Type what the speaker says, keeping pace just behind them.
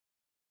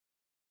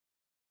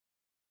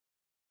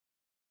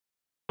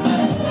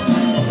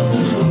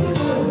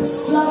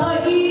слава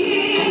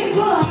и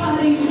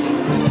пари.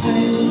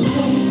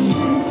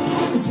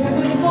 За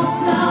какво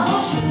са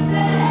още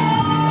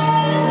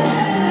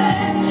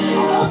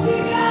но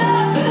сега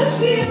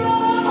държива,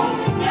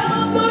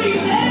 няма дори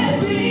не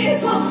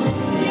близо,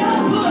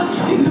 няма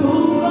и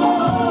любов.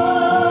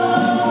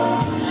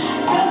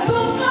 Като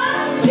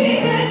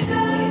мантите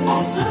са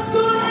с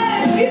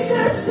големи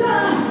сърца,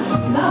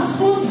 в нас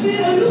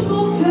пустира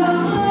любовта.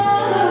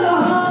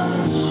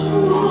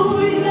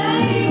 Чуй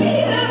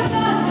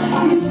най-мирата,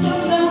 искам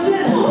да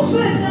те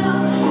отведа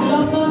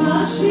в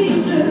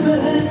нашите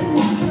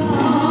места.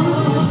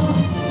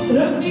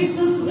 Тръгни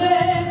с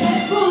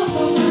мене по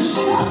своето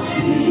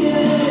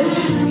щастие.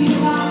 И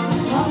това,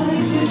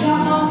 поздрави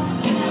специално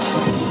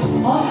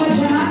от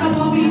вечера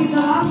като ви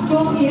за вас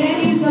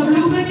помирени за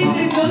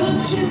влюбените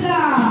гълъбчета.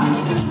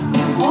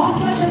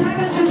 От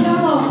вечера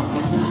специално.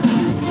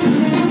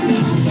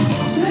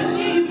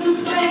 Тръгни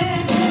с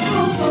мене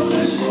по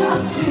своето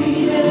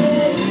щастие.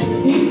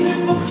 И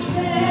тръгвам с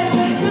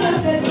тебе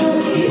където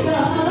и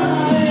да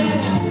е.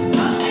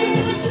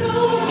 Махни с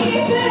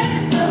руките,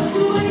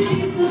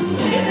 танцуй с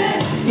мене.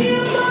 И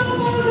отново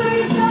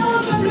поздрави само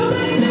за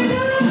влюбените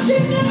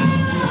гълъбчета.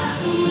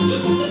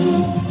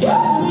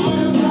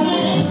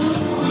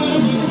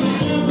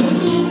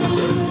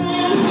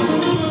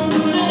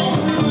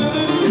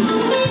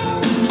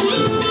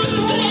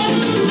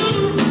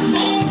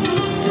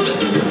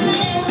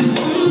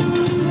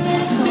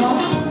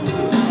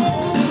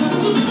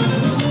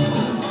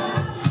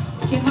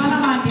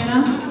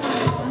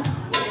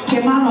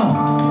 Mano,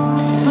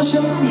 no się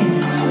umie.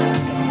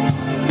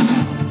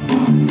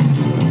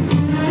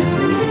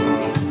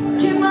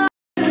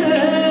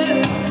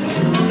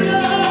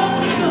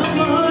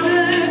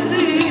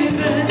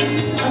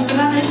 A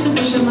сега нещо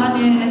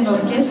пожелание на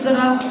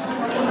оркестъра.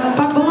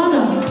 Пак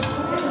балада.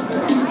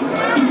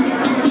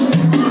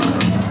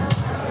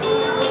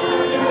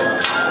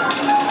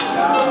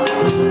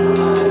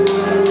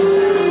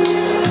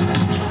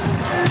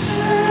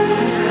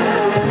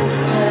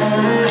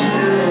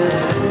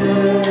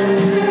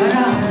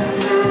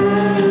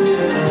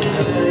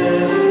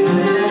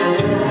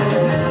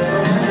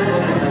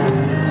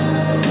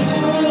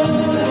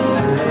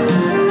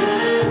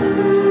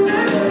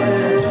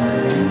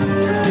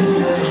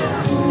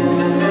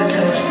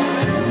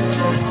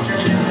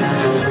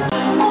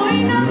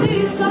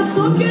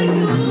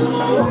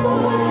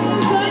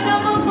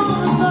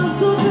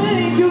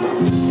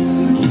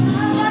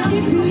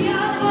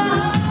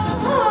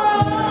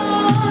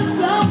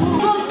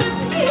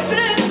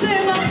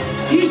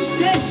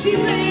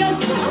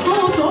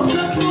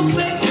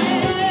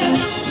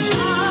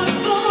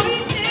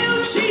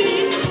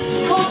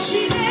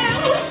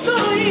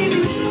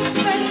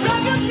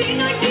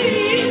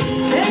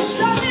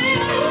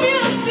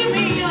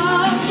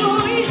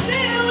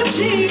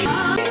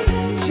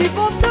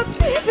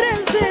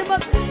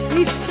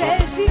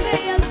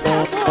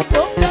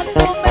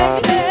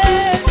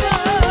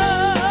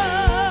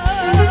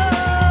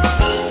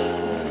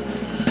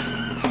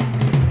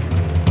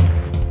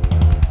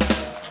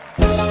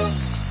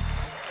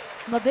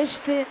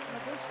 Надеждите,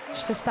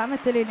 ще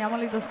станете ли, няма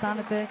ли да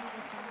станете?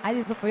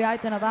 Айде,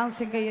 заповядайте на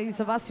дансинга и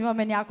за вас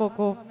имаме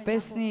няколко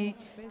песни,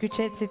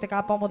 ключеци,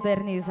 така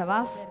по-модерни и за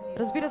вас.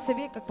 Разбира се,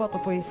 вие каквото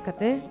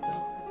поискате.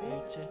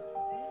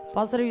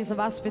 Поздрави за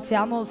вас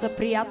специално за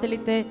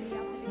приятелите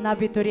на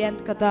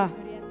абитуриентката.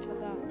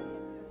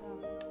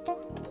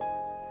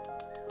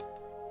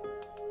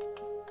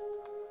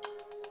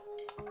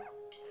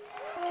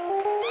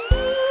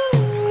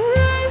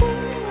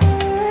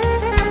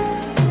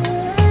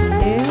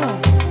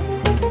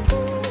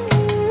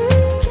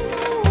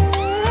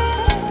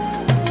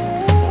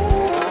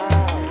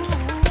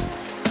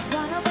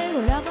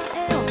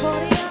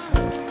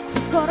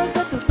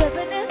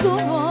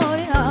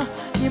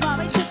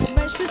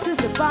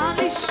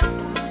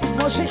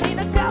 Може и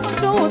на камък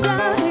да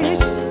удариш.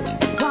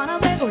 Хвана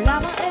ме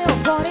голяма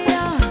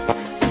еуфория.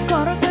 С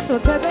хора като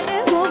тебе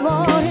не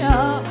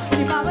говоря.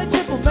 Нима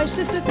вече по мен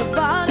ще се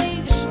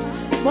запалиш.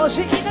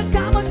 Може и на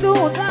камък да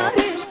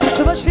удариш.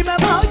 Чуваш ли ме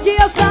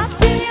малкия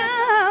сладкия?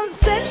 С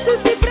теб ще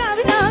си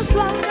прави на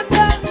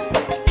сладката.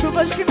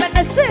 Чуваш ли ме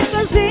не се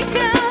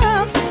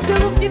базикам?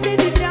 Целувките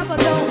ти трябва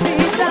да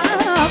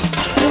опитам.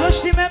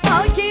 Чуваш ли ме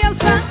малкия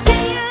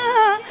сладкия?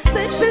 С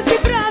теб ще си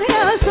прави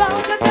на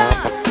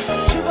сладката.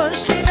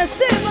 Чуваш ли не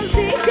се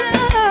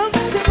базикам?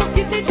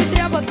 Целувките ти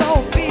трябва да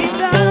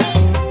опитам.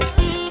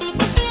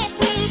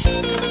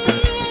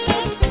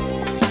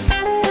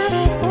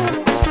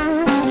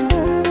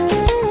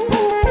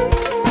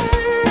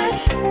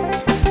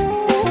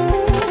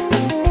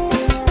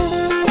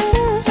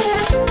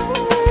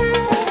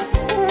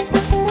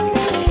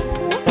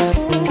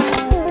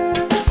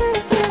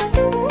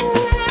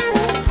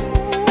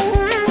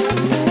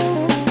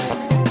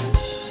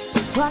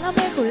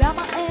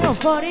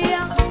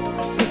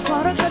 С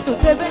хора като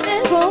тебе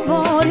не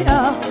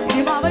говоря.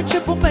 Нима вече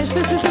по мен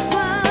ще се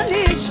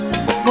запалиш.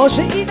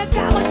 Може и на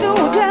камък да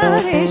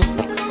удариш.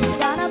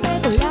 Хвана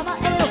ме голяма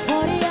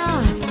еуфория.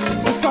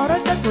 С хора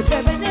като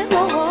тебе не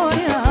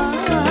говоря.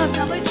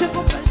 Нима вече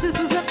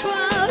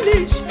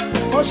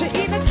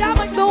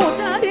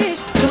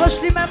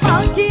Чуваш ли ме,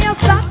 малкия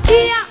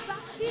сладкия?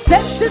 С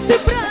теб ще си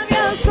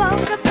правя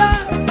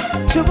сладката.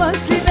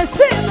 Чуваш ли не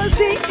се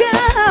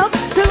насикам?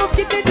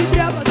 Целувките ти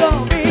трябва да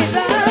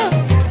обидам.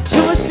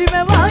 Чуваш ли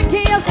ме,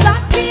 малкия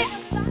сладкия?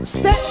 С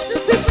теб ще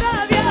си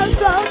правя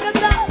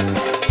сладката.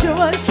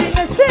 Чуваш ли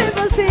не се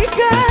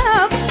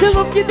насикам?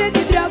 Целувките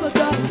ти трябва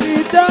да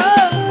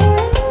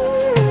обидам.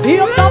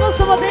 И отново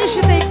са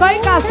младежите и кой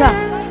каза? 1,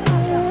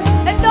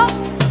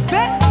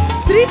 2,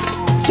 3,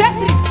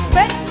 4,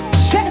 5,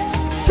 6,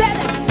 7,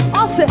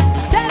 8,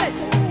 9,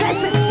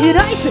 10,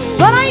 11,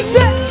 12.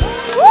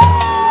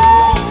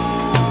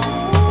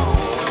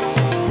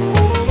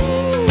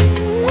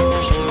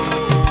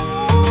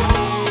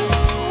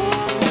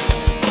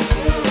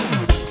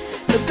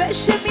 Да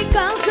беше ми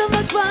казала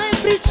каква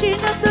е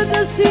причината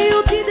да си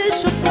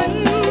отидеш от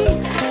мен.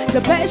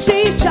 Да беше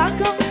и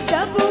чакал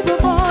да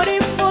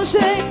поговорим,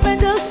 можехме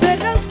да се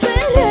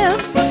разберем.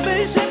 Да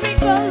беше ми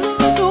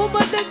казала дума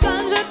да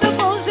кажа, да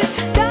може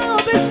да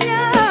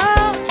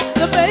обясням.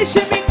 Да беше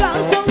ми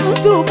казала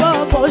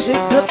дума,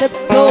 можех за теб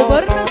да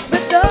обърна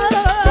света.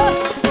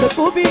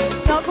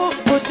 Загубих много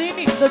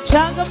години да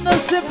чакам да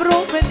се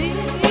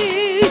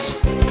промениш.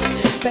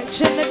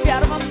 Вече не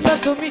вярвам на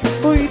думи,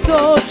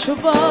 които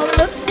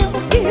чувала съм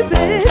и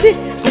преди.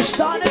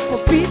 Защо не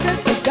попитах,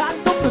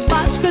 когато ме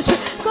мачкаше,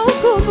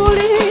 колко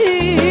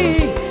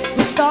боли?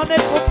 Защо не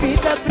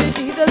попита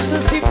преди да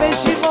съсипе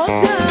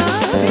живота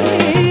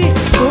ми?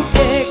 Тук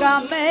е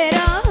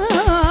камера,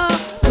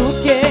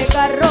 тук е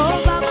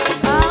гароба,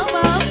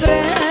 ама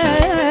бре.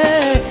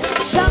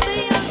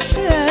 Жани,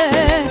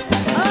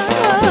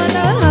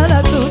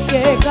 тук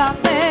е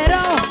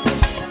камера,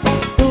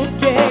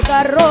 тук е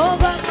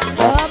гароба.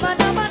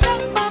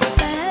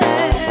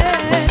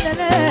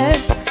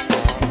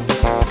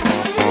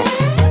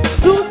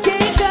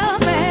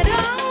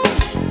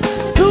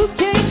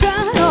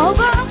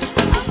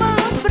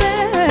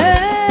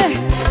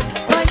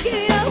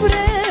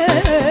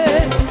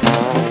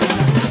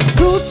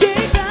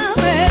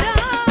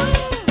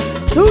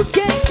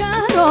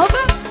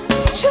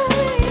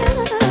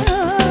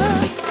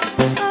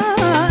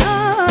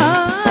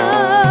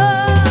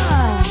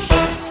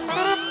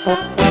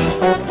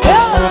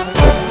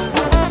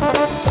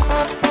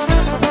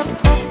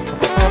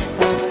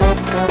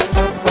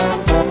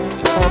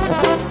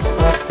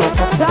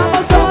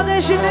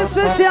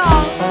 Специал!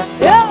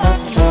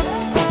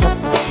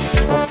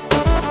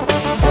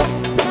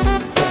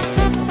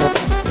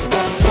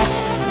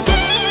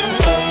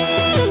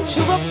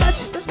 Чувам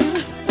начетата,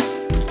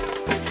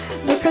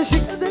 но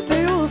кажи къде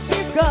те е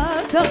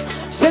усмивката.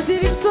 Ще ти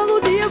липсва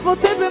лудия по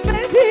тебе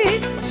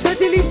меди, ще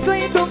ти липсва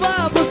и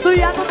дома,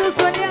 постоянно да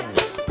звъня.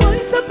 Кой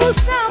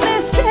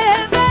запознаме с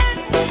тебе,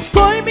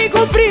 кой ми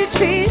го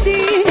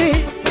причини?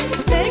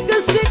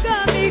 Нека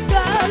сега ми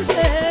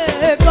каже,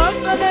 как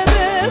да не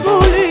ме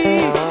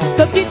боли.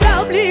 Да ти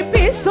дам ли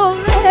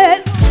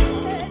пистолет?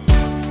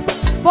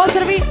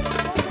 Поздрави!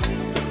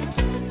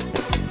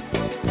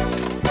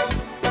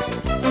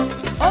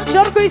 От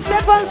Жорко и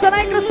Стефан за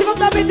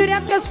най-красивата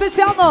абитурянтка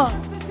специално.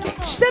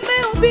 Ще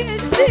ме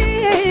убиеш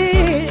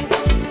ти,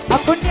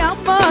 ако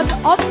нямат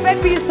от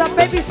Пепи за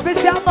Пепи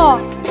специално.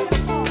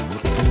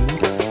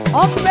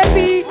 От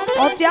Пепи,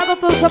 от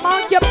ядото за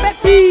малкия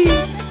Пепи.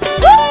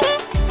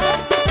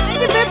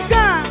 Еди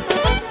Пепка!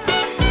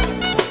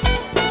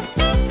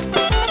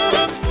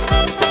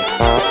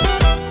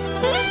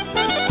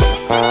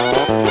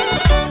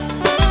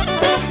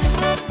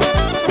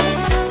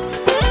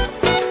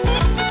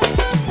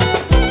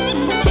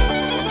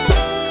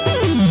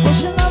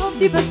 Пожелавам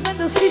ти без мен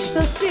да си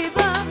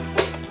щастлива,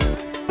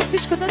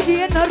 всичко да ти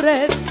е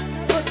наред.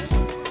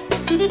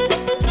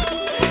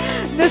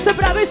 Не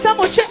забравяй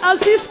само, че аз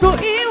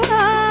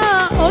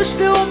изкоила,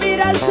 още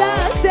умира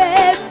за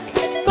теб.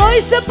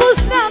 Кой се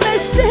познаме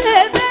с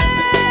тебе,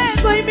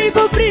 кой ми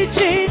го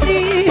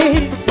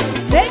причини?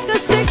 Нека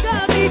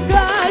сега ми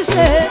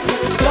каже,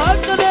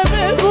 как да не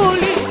ме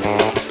боли.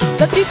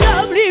 Да ти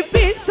дам ли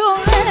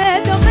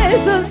пистолет, да ме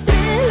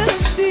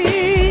застреляш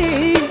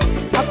ти?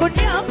 Ако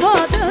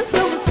няма да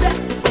съм с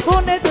теб,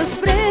 поне да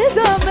спре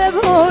да ме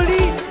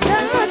боли.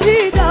 Да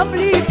ти дам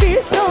ли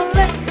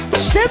пистолет,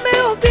 ще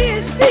ме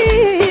убиеш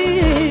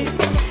ти.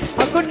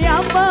 Ако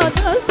няма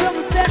да съм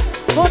с теб,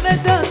 поне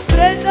да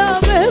спре да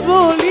ме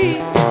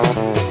боли.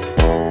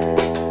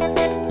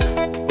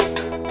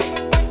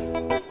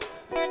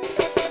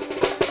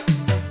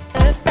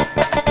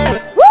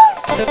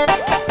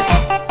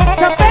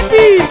 За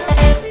Пепи!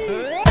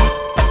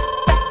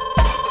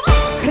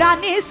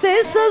 Храни се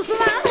с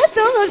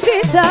злата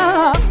лъжица,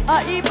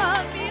 а има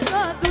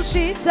мила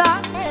душица.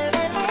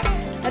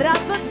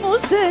 Радват му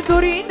се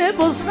дори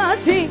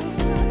непознати,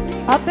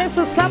 а те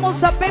са само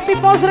за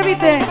Пепи.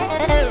 Поздравите!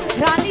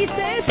 Храни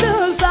се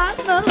с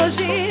златна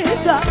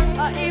лъжица,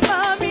 а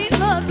има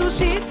мила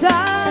душица.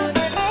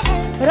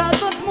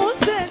 Радват му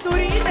се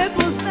дори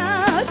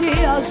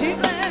непознати, а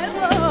живее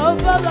в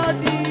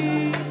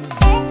Балати.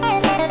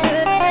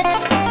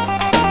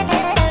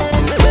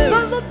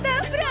 Свободна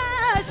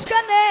брашка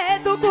не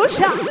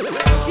докуша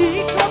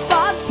и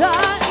клапата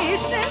и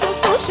ще го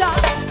слуша.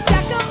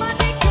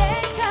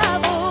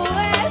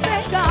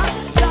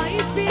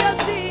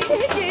 си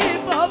ги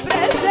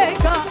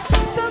попресека.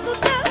 Сонто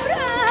те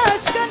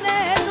брашка,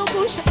 не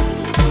ногуша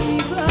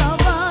и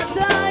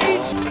главата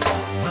и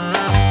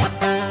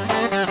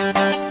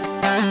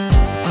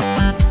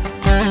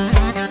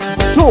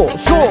шо,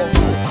 шо.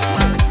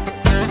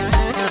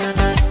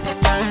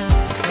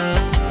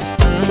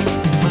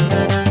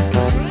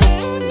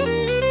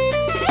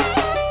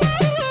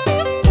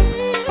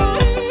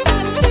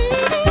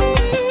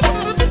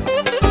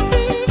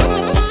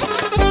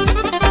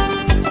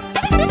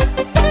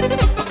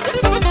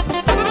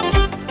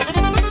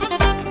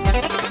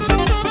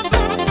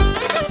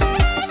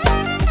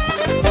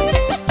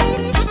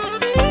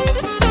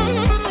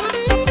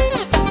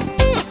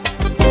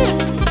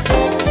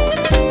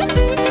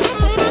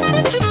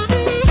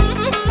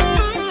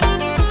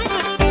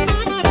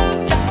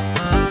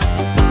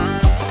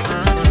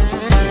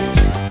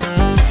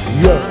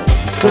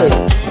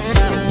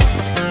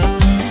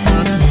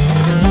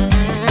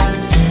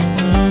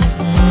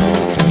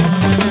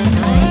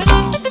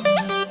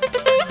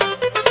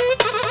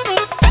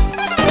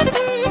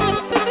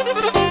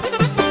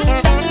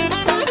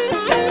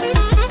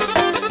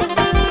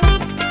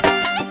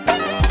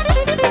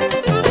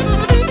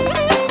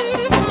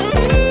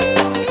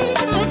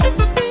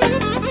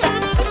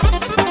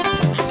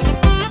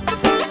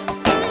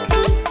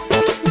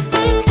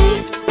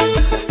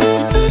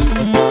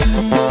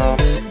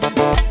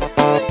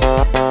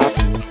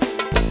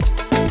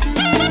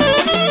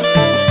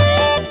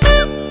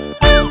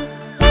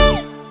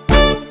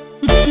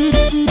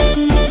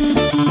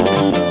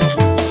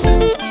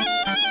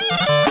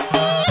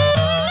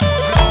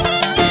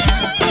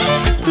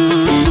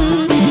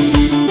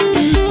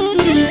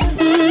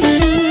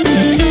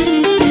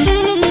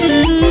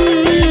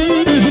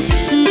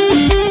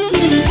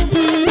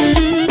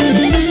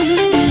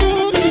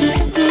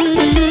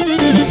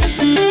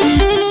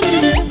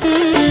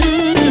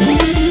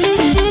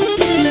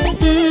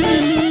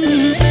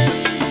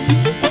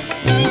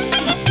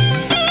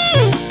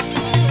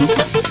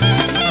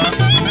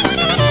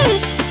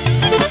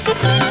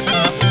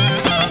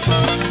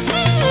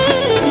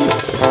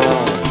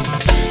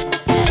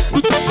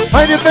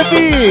 Meine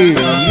Baby,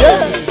 yeah!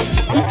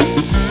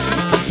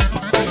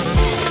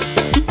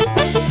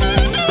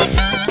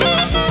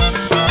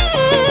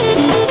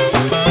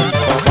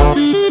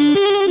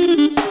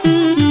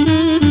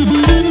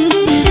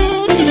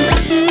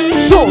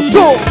 So!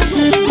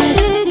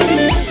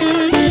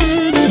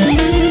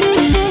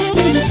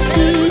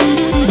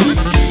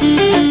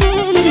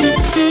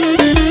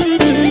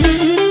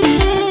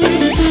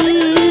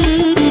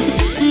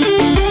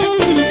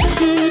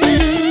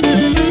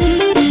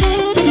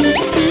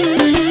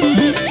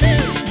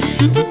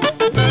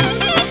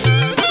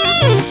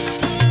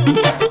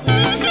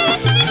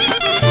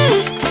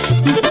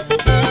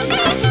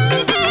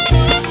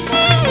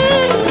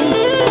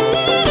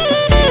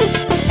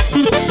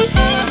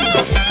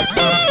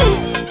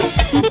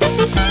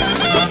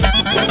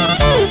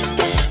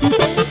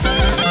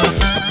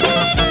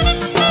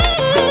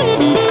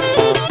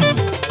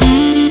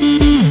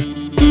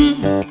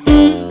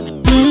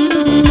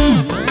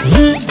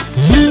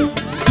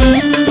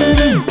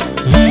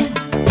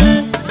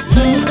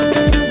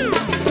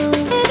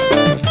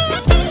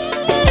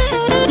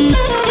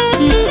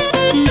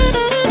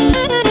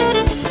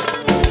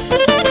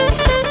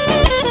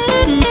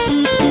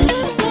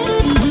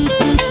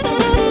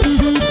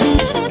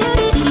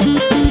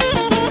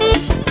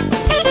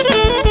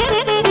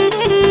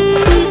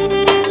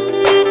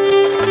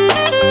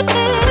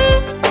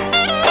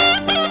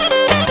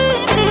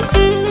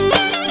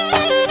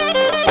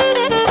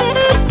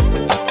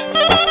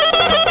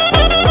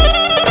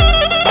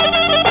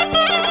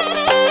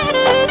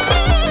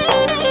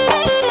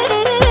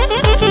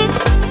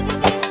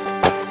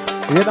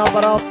 Един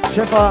апарат,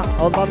 шефа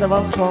от Бад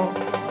Леванско,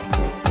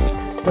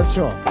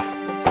 Стърчо.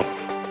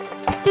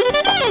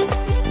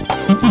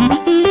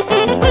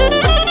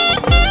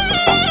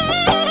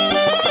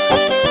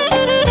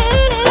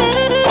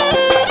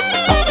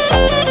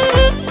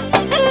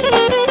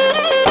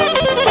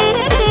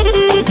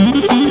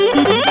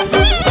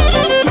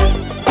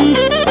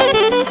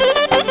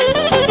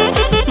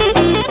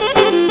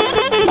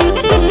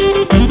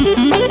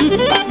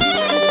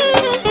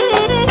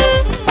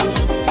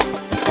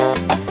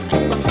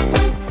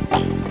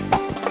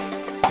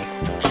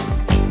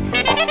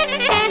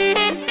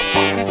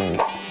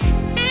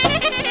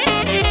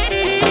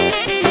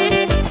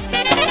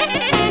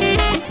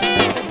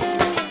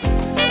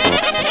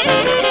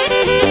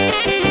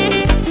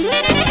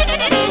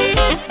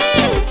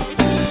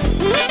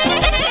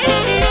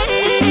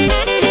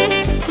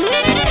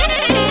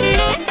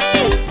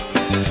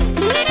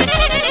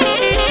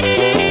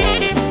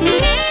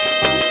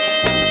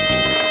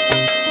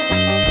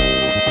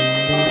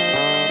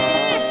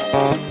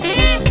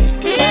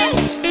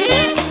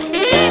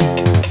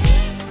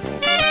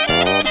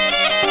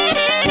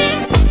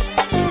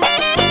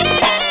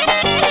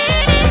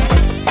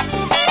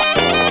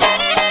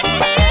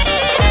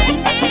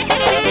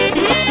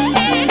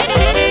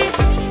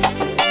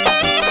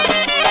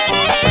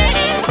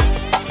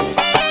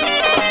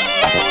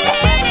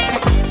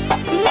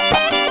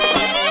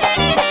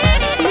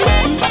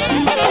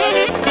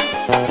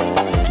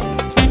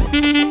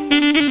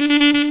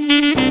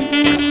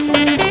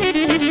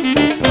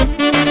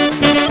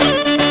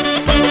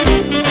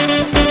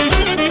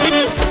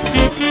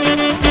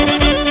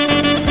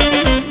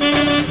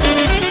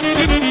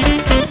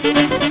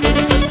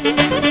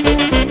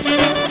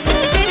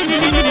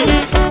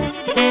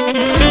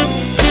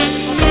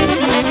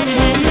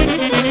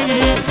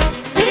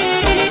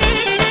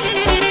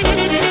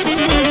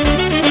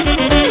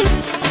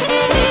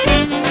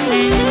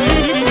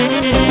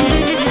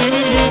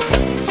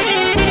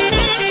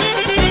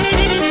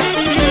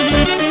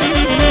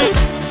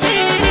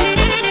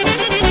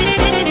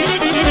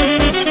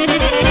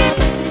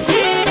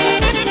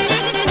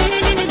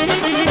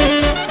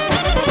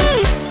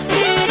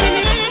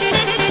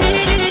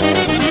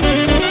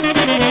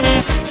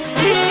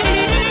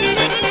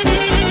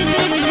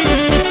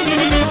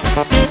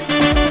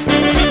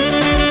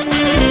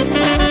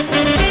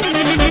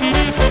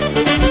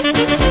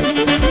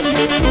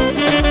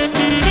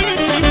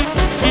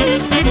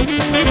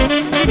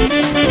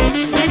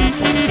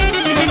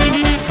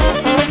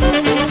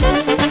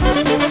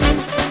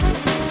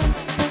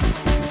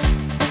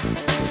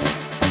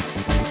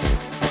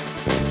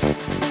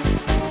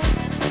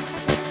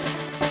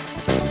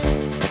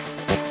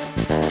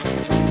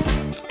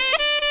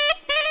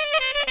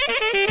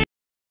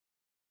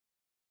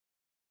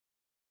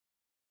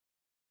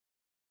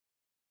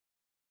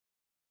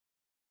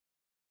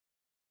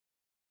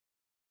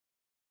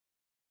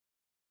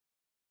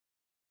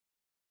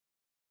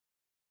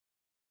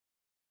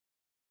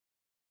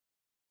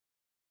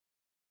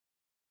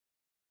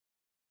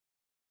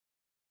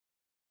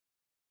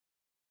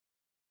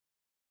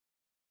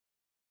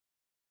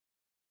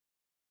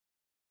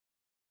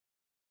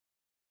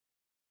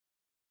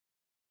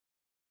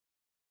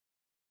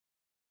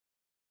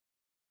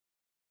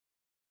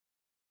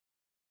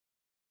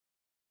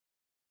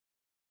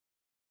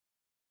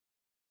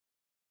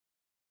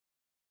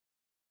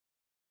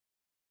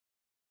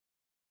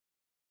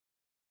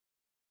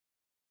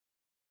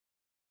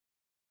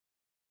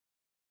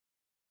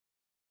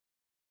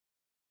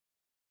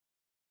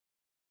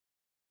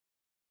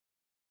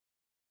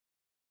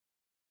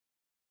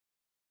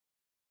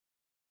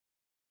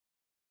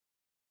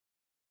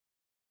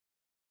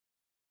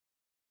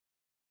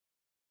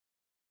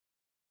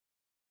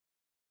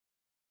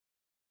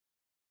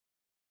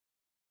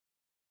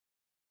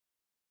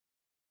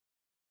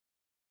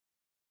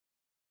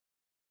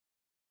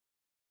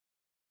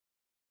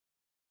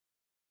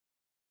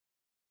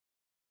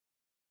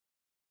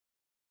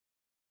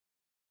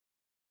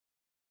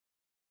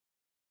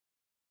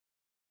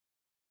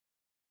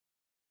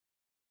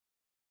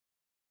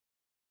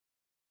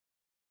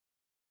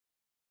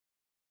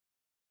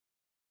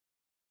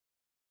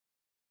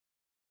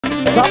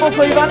 Само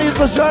за Иван и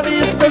за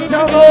Жани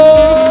специално!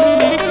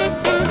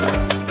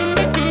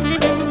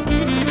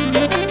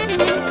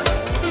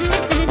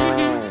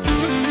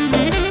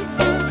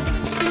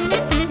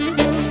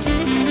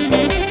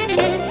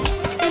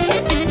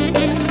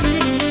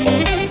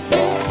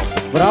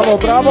 Браво,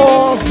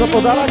 браво! За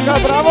подаръка,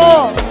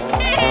 браво!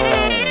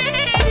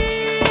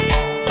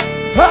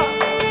 Ха!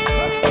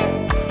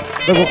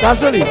 Да го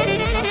кажа ли?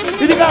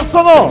 И така,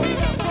 соно!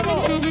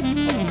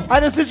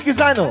 Айде всички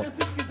заедно!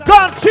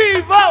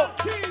 Горчиво!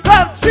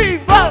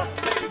 Горчиво!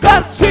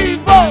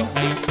 Горчиво!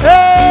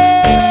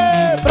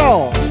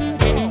 Браво!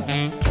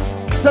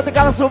 Все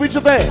така да се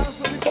обичате!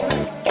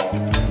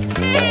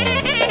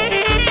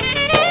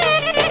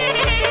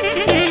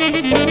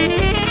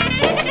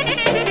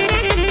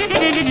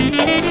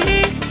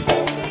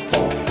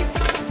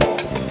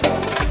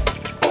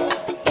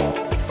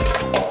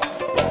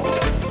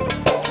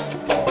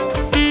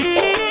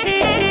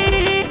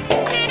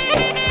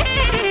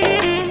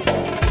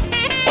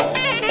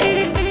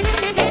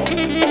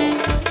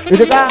 И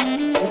така,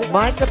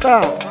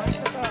 майката.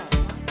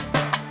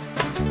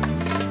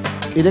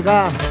 И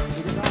така.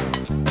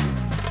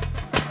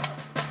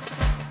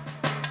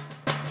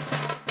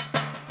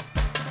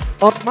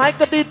 От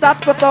майката и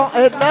татката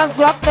една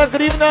златна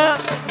гривна.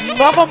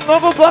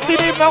 Много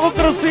готини, много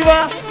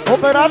красива.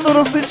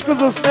 Оператора всичко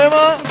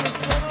заснема.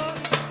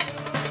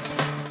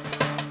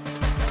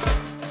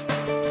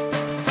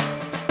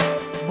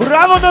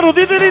 Браво на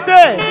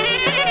родителите!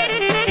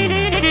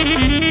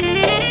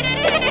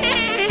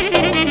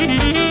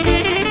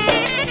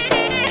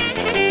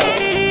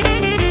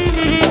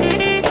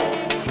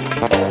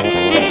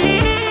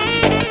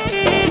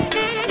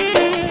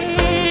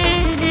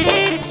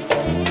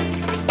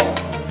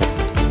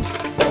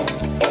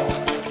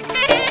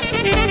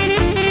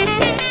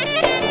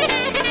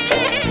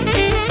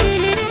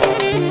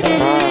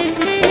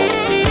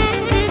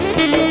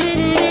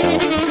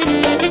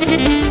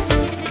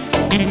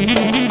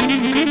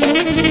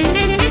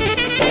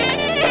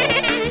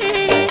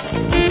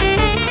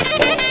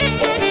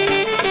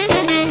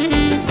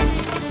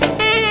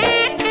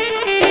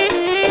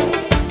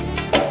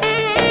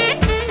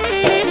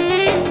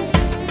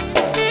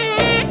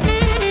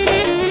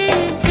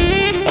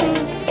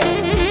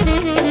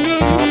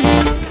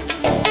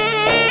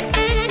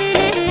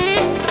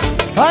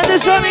 Хайде,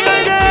 Жани,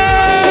 хайде!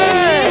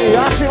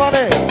 Аз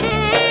Иване!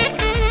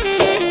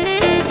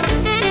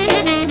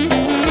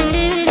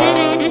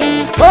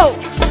 Воу!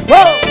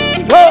 Воу!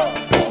 Воу!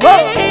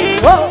 Воу!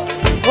 Воу!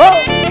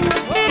 Воу!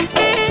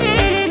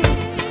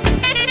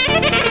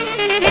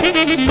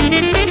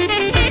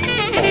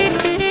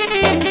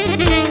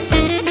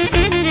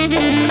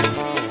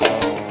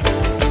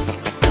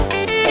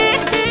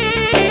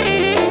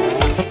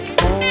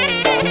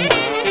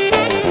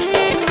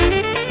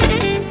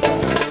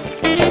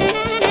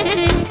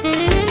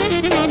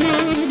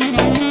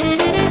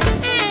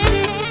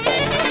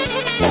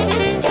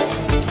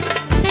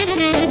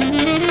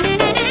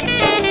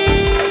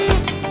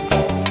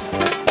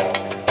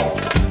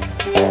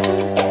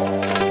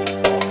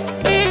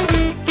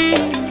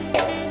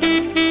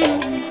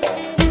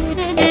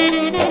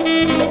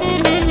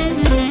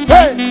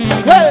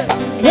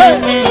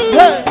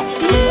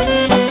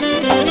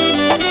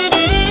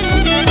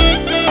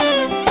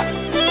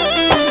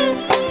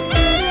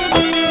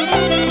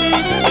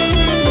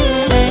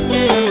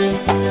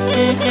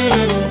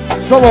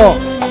 Соло!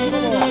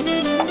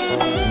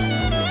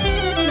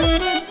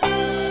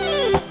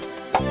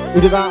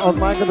 И така от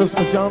майката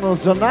специално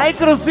за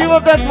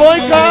най-красивата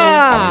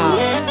двойка!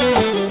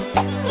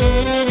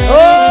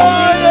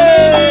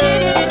 Оле!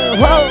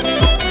 Вау!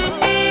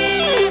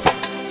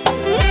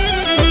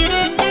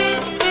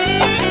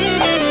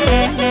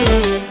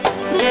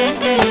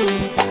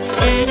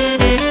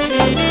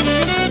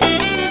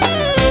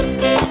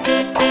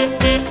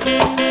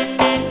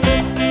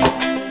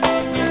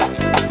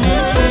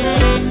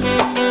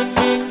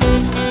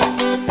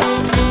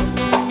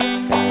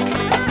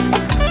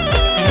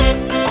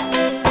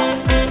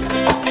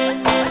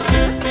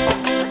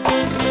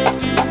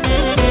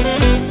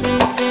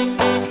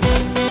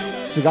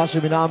 Сега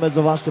ще минаваме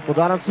за вашите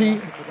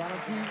подаръци.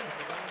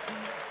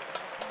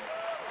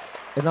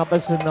 Една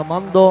песен на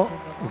Мандо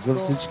за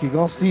всички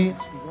гости.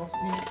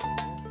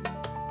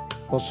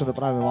 После ще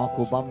направим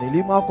малко бавни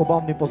или малко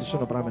бавни, после ще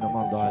направим на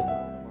Мандо. Айде.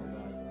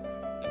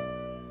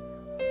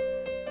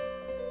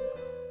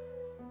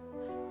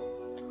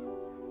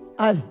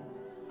 Айде.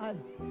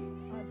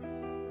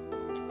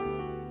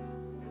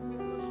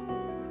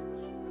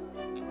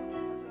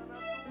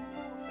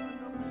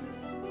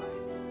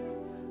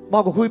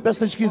 Малко хубави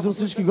песнички за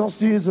всички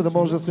гости, за да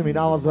може да се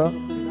минава за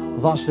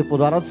вашите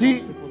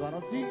подаръци.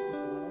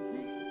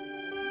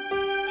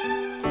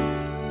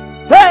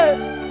 Хей!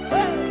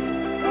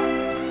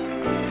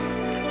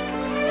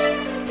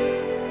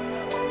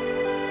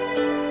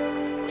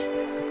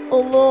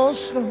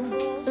 Олошно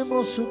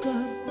емошука,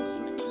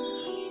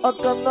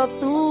 акана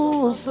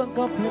ту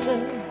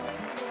сангапеле,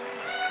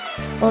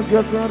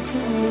 агакарту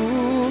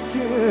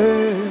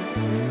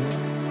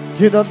ке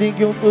che da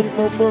dighi un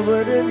turno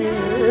poverenie,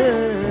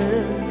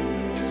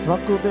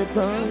 svako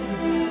detalj.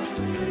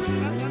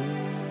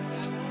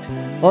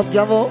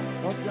 Отляво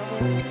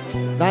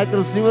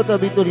най-красивата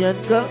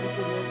абитуриентка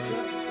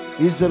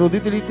и за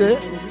родителите,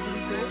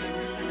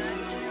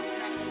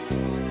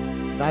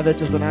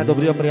 най-вече за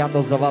най-добрия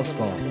приятел за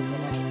Васко.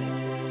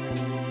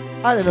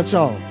 Айде,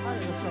 начало!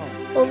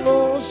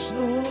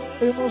 Олошно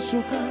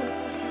емошука,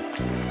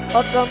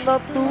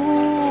 аканату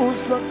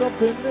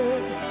сакапене,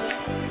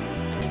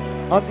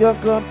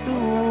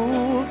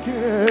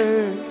 акякатуке,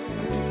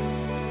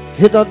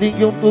 che da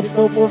dighi un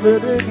turno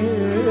poverenie,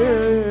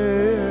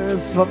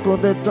 svako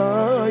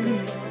detalj,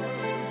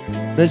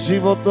 bez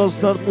života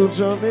startu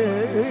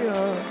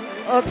džaneja,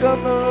 a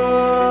kada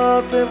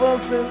te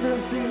vas ne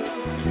desi,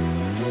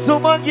 su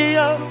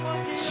magija,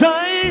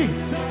 šaj,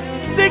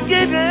 te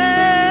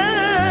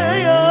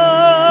kereja,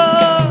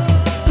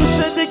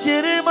 duše te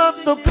kere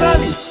manto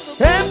krali,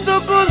 ento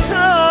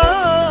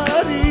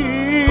košari,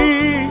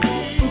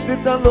 te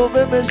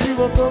talove bez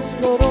života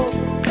skoro,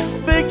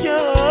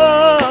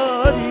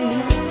 bekjari,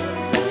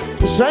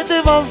 šaj te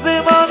vas ne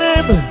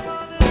manem,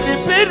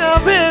 pena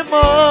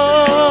bema,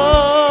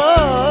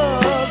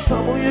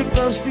 samo je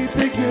každi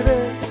te kere,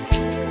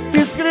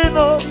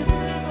 iskreno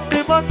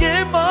nema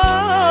gema.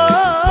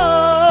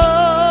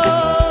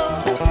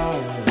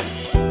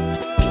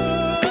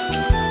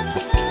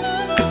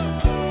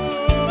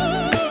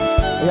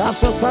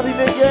 Jaša sari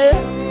nege,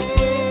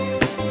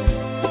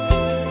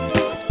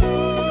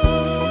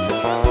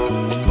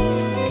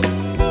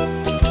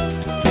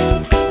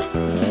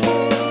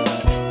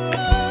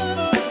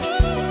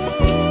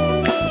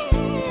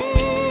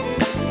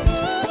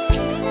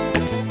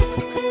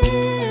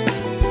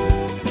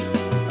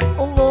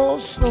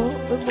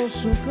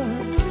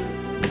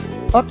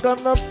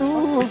 akanatu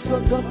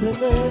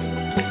sakapene,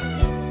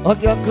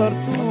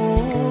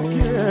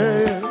 akyakartuke,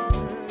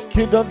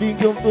 che da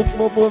dighi un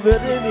turno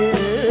poverenie,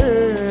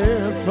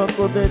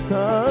 svako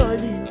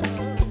detalj,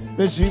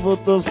 bez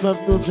života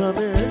startu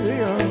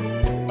džaneja,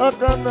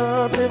 akana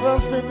te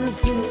vas ne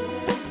desi,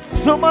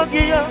 su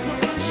magija,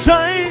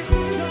 šaj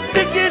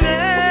te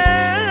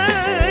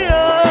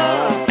kereja,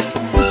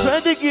 šaj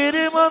te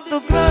kere manto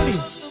krali,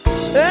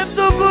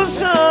 ето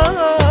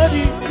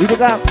кошари. И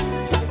така,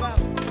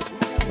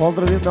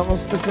 поздравим много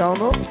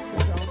специално.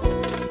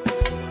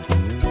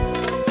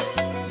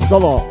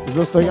 Соло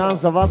за Стоян,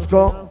 за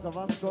Васко.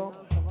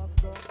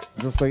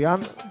 За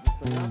Стоян,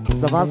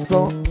 за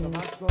Васко,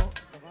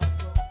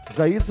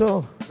 за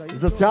Ицо,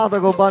 за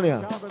цялата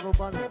компания.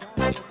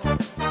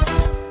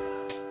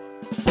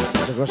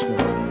 За Гошко.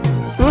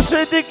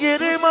 Слушайте,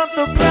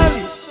 керемато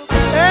крали,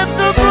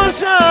 ето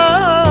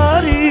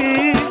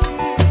кошари.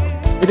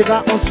 И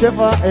така, от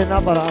шефа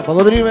една пара.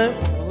 Благодариме.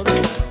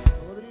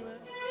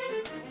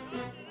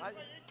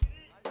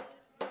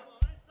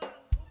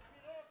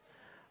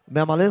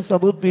 Мемален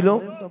сабут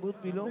пило.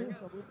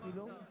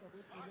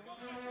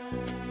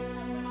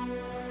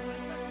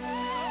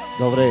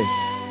 Добре.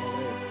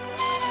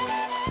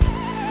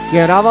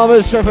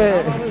 Кераваме,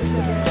 шефе.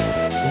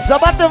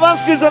 Забате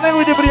Васки за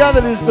неговите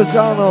приятели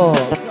специално.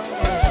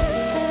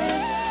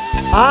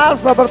 А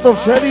за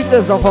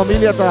братовчерите, за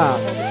фамилията.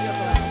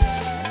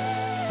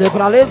 Те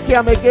Пралески,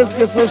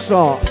 Амекески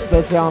също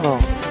специално.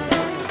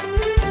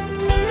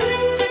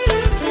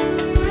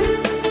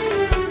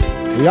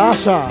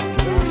 Яша.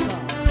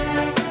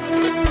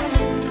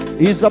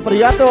 И за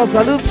приятела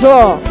за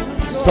Любчо.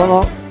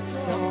 Соло.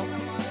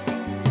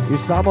 И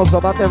само за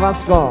бате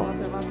Васко.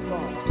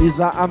 И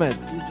за Амен.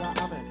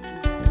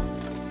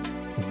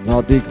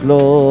 На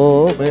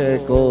дикломе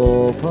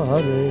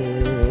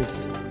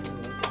копарес.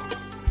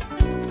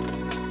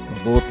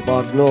 От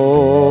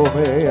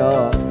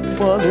магломея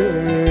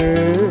мале.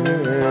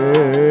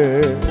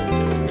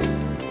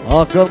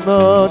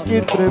 Акъмна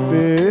ки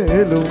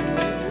трепело.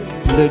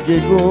 Леки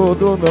го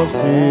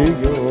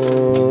донасиго.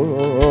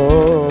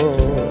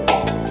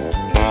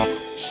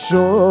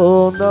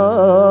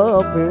 Шона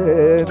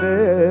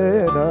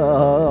пене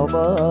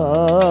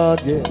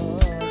намаге.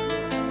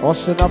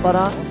 Още една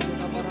пара.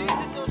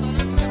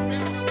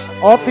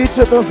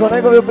 Отличето за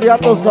неговия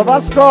приятел за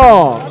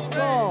Васко.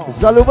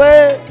 За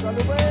Любе.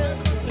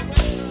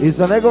 И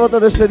за неговата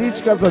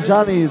дъщеричка за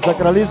Жани, за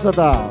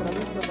кралицата.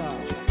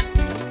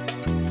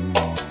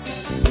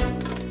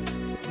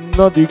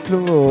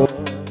 Надикло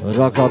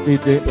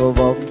ръкатите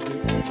в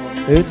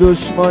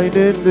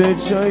душмайните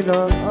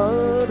чайна.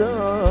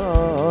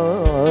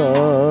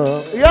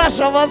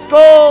 Яша Васко!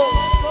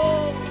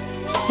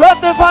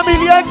 Съдне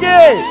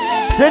фамилияке!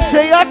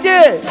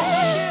 Дечеяке!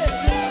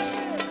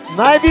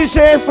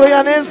 Най-више е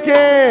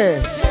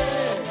Стояненске!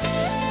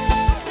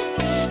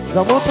 За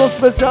Муто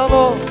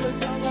специално,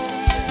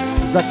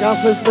 за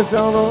Каса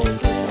специално,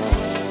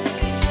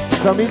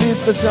 за Мили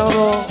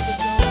специално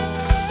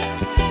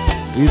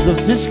и за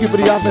всички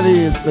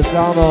приятели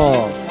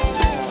специално.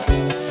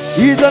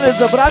 И да не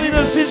забравим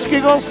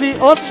всички гости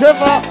от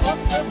шефа,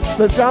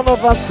 специално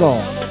Васко.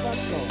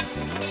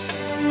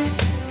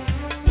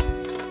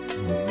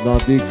 На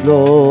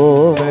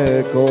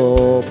дикломе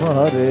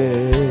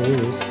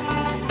копарес,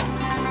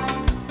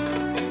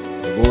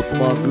 от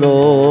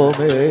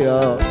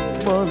магломея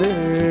мале,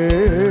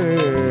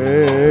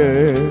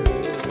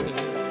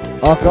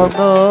 а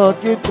кана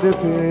ки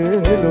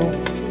трепело,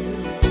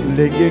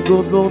 леге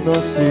годно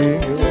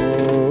насио,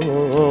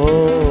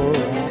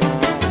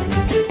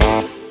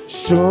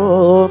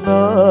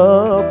 шона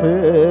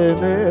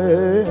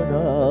пене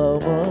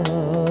намаге,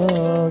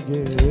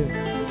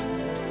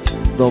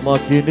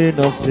 домакини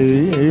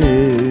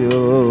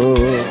насио.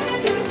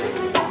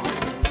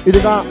 И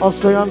така, от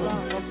Стоян,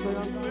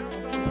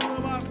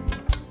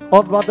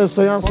 от брате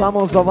Стоян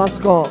само за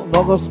Васко,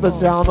 много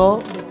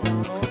специално.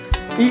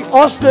 И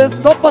още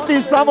 100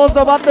 пъти само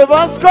за брате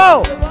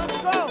Васко!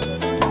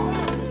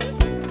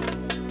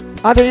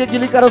 Аде, я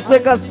гили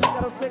кароцекас!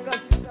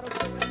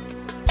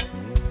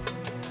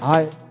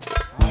 Ай!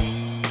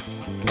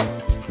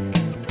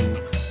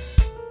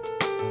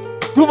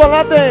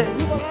 Тувалате!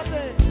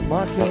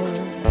 Макел!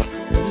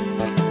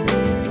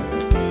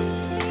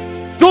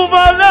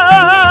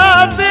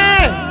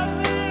 Тувалате!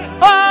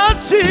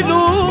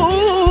 Ачилу!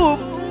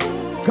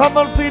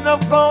 Камър си на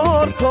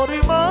вгор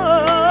корима!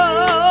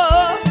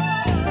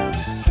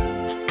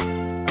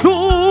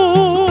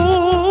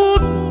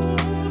 Тут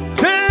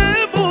те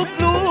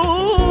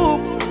бутлу!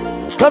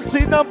 Кът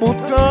си на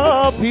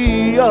будка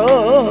пия!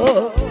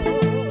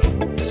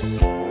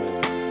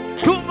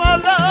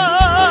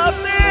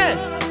 Тувалате!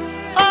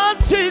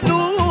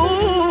 Ачилу!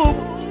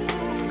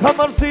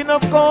 Камър си на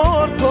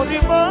вгор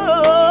корима!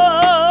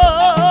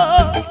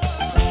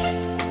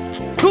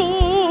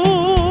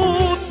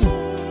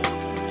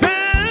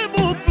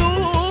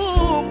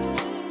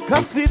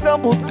 Как си да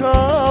будка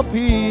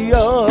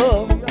пия.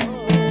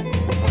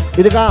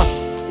 И така,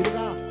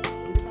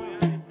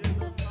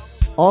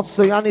 от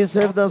Стоян и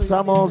Севда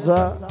само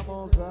за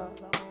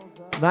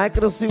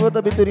най-красивата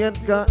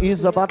абитуриентка и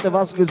за бате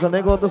Васко и за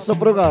неговата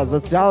съпруга, за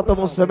цялото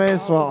му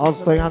семейство от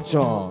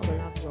Стоянчо.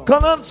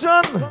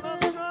 Канарчан,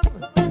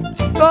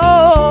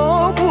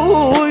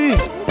 домой,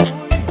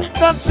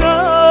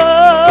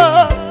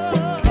 канчан,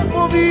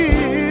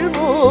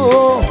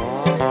 мовило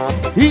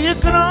и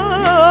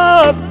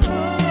екран.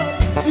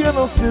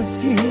 Сиено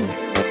свински,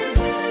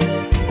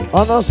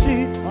 а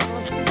наши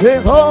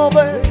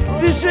векове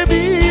више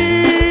би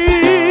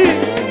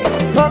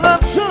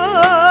канача.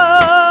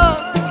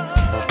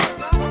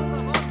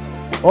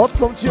 От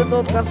комчето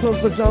от Карсел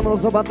специално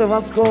за бате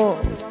Васко,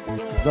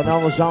 за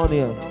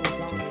навъжалния.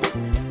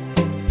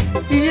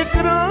 И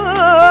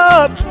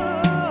екран,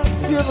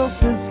 сиено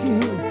свински,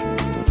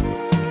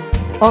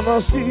 а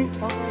наши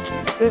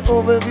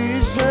векове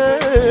више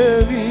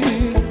би.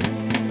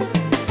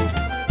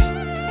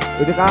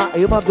 И така,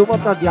 има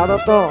думата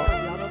дядото.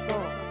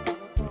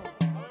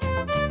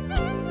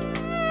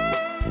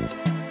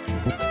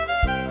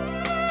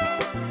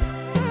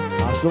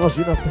 А що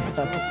машина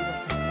сега?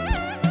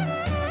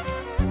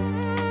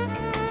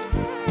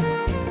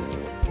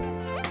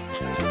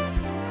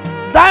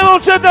 Дай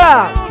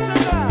момчета!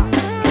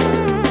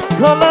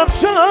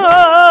 Калачан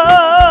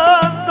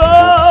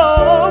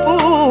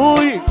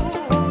домой,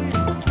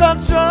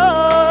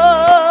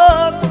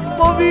 качан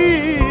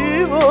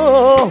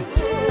повино,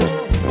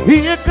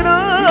 и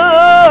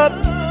екран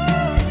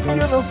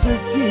сиено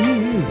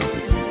светски,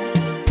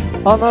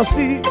 а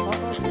наши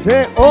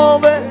е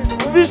ове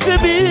више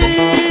би.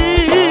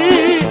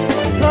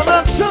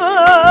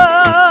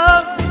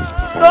 Каначан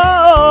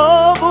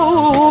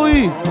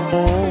домой,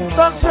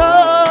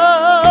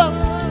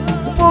 канчан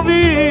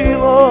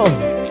повило,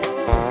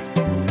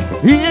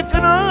 и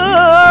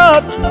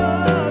екран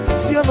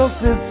сиено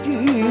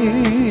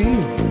светски,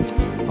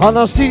 а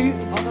наши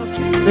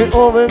е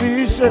ове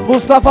више.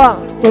 Мустафа,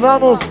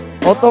 тоналност,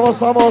 от това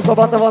само за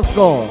бате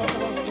Васко.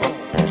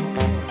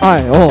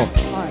 Ай, о!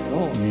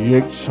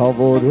 Ек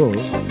чаворо,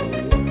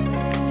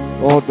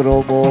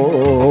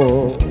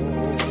 одромо,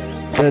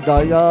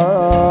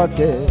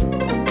 педаяке,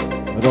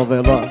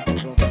 ровела,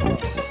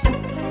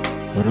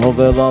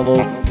 ровела,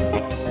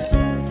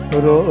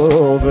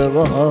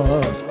 ровела,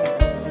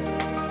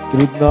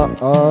 трудна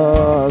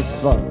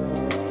асфа,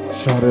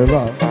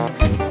 шарела,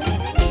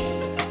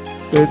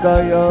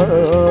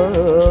 педаяке,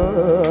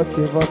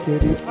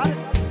 вакери,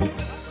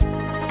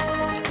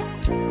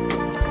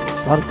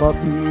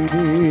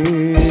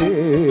 Сарпатири,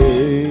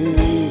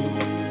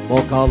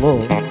 Мокало,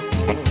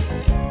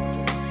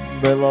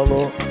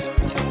 Белало.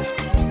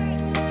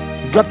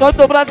 За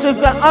който братче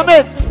за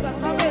Амет,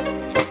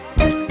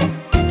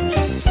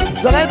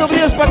 за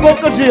най-добрия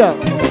шпаколкаджия,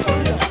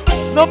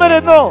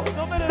 номер 1,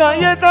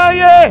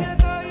 Нае,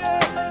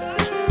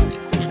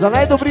 за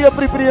най-добрия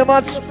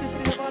приприемач,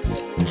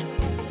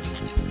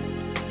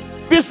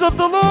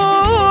 писатало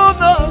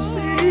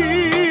наши,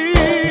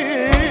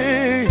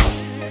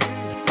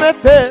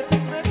 мете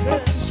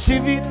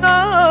шивина,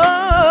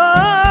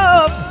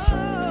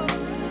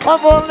 а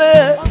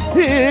воле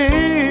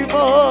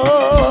има,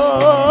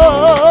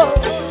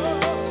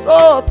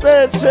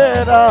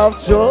 сотечера в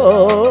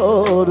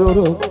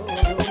чороро,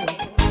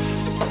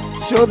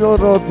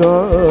 чоророто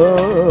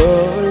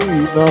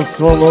и на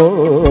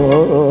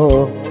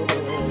свало.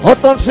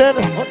 Оточен,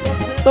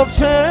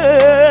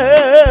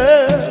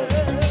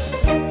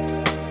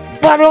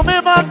 Caro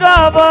me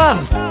mancava,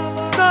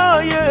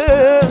 dai,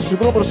 și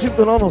drumul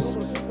simte în anus.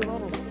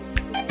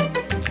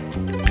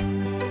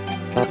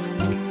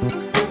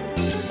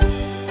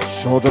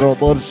 Și-o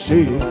drumul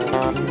simte,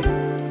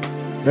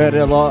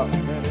 Verela,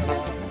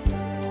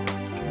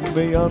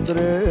 me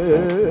Andre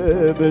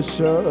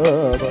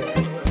Beshava.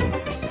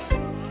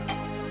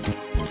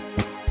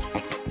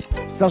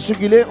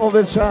 Sașugile o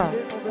verșa,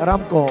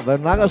 Ramco,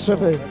 Vernaga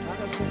șefe.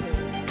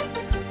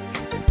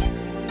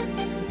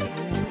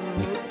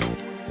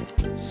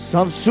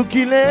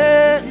 Sașugile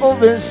o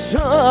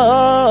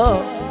verșa,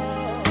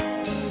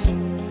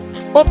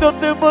 o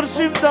te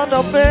mărșim da na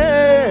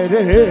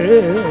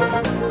bere.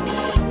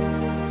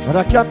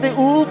 Rachiate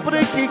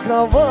uprechi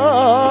cava,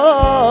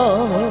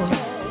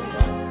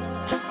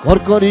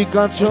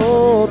 corcorica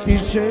ciò ti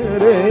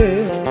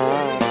cere,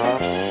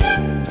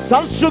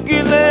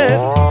 salsugile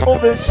o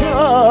vescia,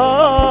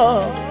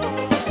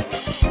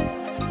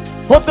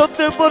 o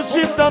te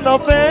porci da na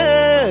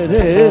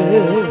bere.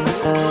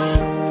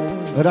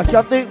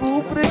 Rachiate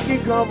uprechi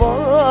cava,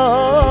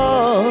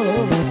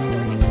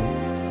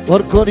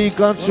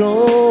 corcorica ciò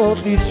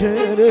ti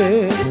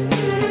cere.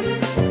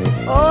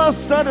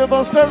 Astar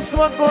bastar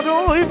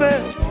svakoruj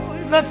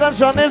na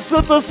kažane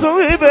su to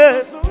sujbe,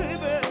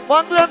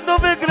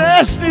 Maglandove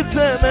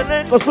grešnice me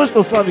neko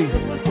slušto slavi.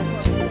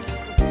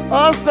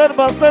 Astar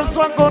bastar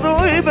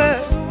svakoruj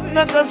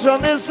na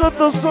kažane su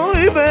to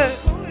sujbe,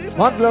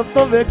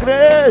 Maglandove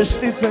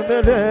grešnice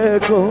me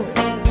neko.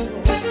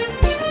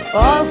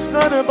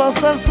 Astar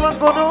bastar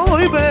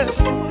svakoruj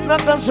na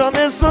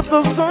kažane su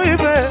to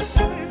sujbe,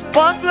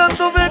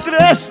 Maglandove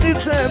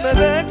grešnice me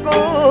neko.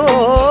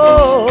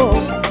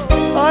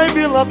 Aj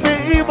bila te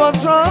ima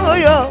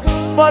čaja,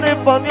 pare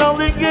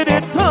panjali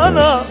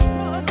giritana,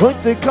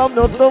 Dojte kam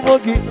ne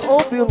odnovogi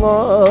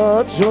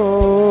obilačo.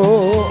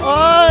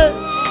 Aj!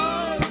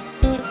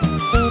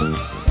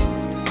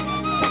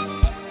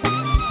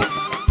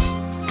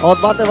 Od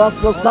Bate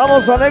Vasko samo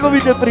za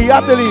njegovite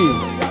prijatelji,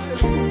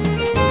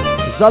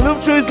 za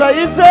Ljubču i za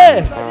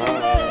Ice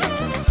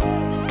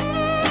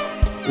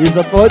i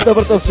za tvojte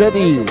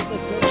vrtovčeni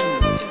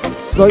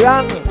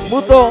Stojan,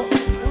 Muto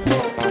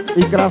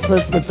i Krasa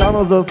je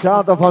specijalno za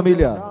цялата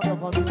familija,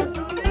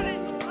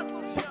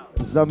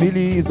 za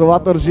Mili i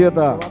Zovато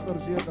Ржията.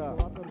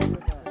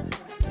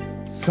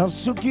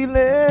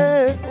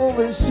 Сарсукиле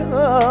овеша,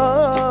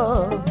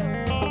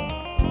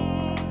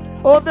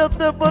 оде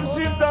те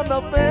бършим да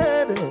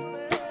намерим,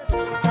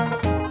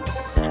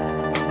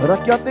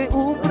 ръкяте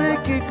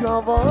упреки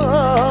кава,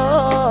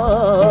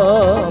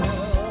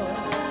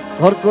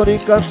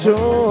 коркорика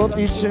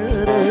чоти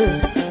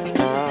чере.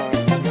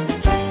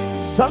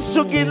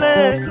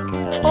 Сарсукиле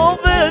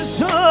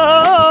овеша,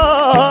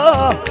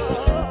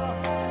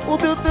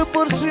 оде те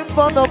бършим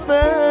да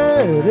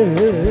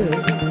намерим,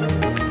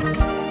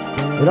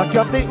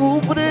 ръкяте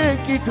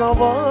упреки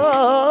кава,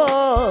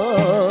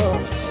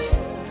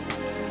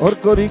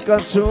 коркорика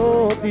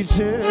чоти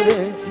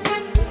чере.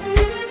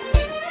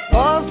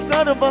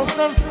 Bastard,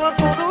 bastard,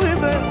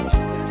 svakodujme,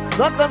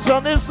 da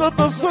kažane su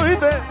to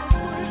sujbe,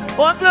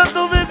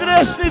 Ogledove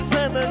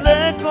grešnice me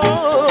leko.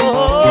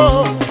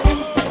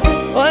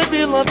 Aj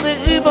bila te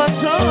ima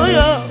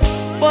čaja,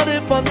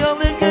 pare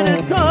panjali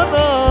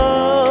giretana.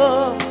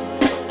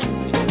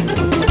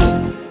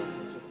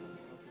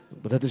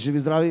 Бъдете живи,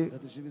 здрави.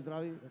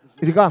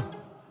 И така.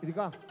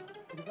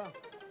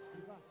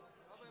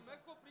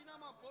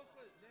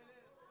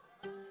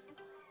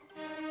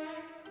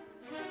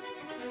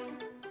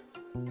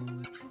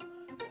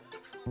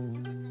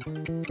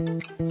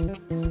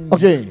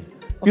 Окей,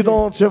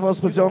 идол чефа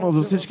специално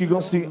за всички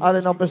гости. Айде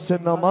една песен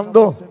на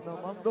Мандо.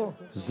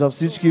 За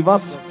всички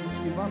вас.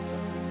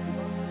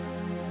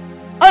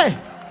 Ай!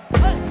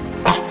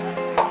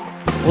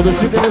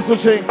 Удесителен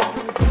случай.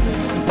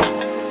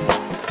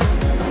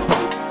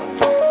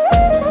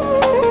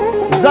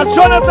 За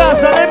Чоната,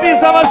 за Неби,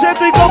 за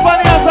Мъжето и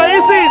компания, за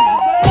Исин.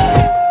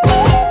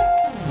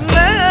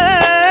 Не,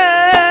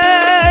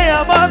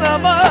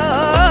 ама,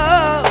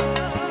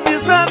 и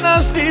за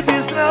нашите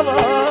бистрава.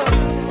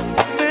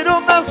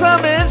 Вероятно са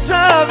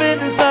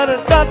меншавени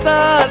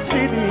сърдата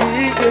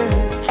цидиге.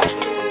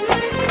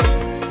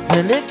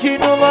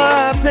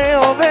 Телекинова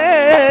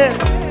теове,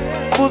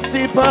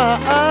 подсипа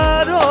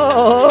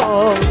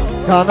аро,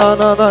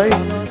 канананай.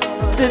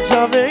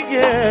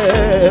 Çavenge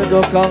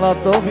do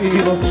kanato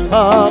vivo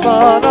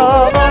aman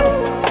aman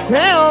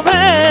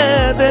Теове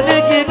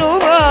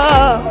делекинува.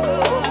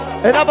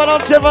 Една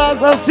барончева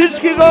за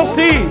всички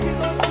гости.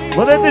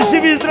 Бъдете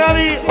живи и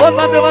здрави от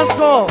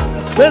Матеваско.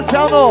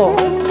 Специално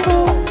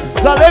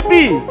за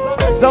Лепи,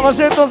 за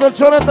Мъжето, за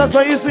Чоната,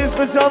 за Иса и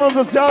специално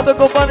за цялата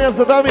компания,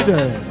 за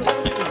дамите.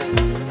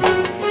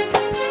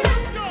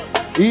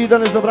 И да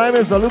не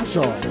забравим за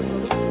Любчо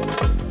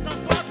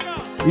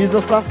и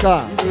за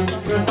Славка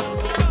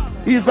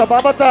и за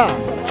бабата.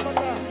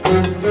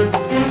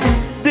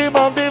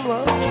 Дима, дима,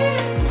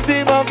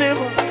 дима,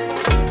 дима,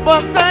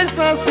 бахтай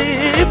са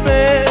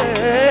стипе,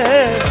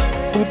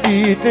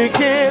 путите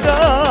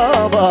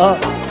керава,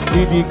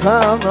 иди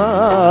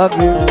кана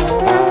би.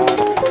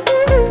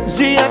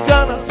 Жия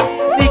кана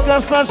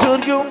sa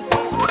Giurgiu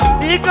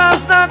I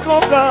gazda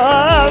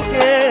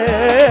kokalke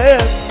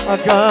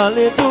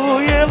Akale tu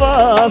je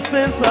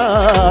vaste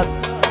sad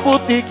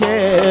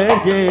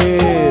Putikeke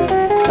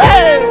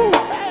Hey!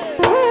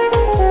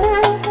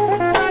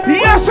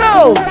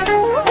 Yaşo!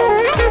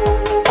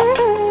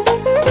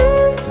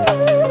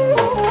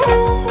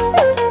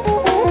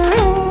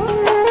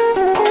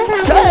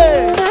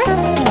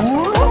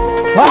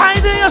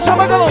 Haydi yaşa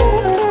bakalım.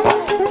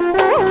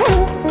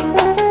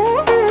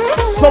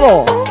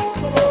 Соло.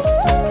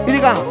 И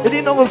така,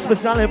 един много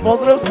специален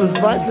поздрав с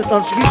 20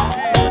 точки.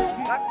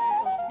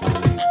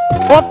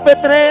 От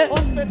Петре.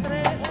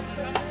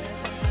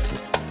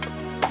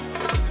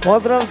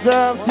 Поздрав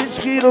за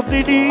всички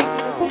роднини.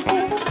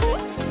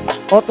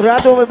 От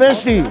Радо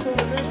Мебешни.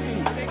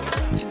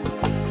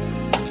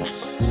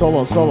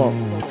 Соло, соло.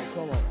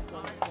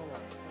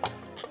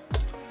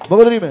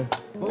 Благодариме.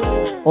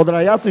 Od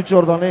Rajasi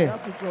Čordane.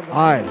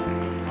 Aj.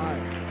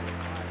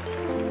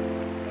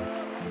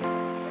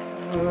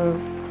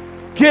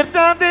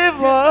 Kirta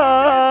devla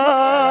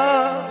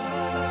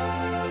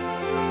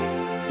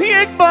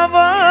Yek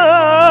baba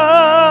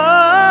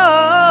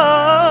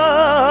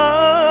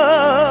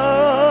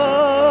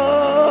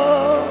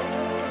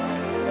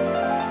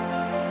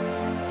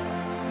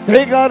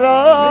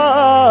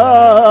Tegarave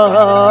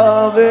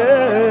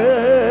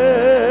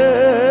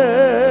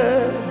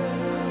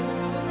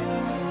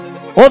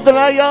Od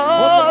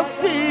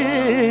Rajasi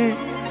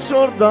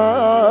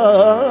Čordane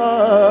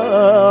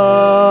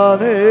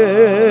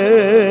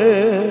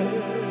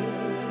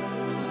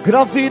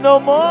Grafino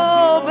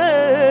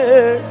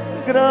move,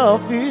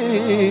 grafino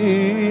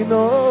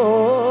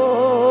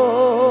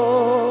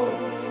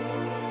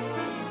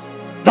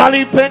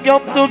Dali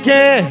penjom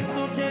tuke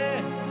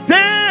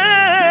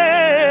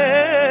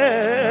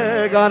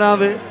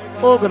Tegarave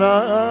O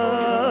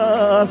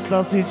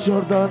grasna si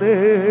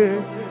Čordane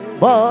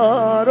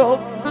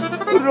Barov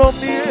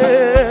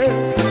Romije,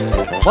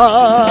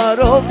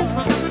 Marov,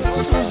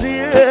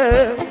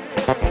 Suzije,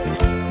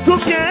 tu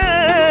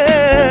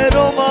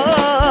quiero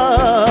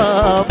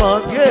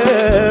mamá,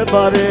 que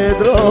pare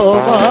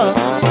droma,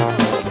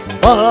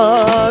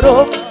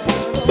 Marov,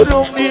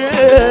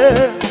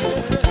 Romije,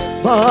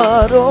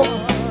 Marov,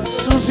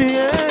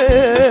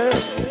 Suzije,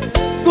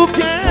 tu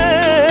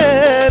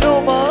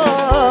quiero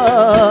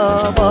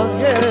mamá,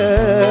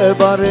 que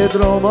pare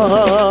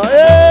droma,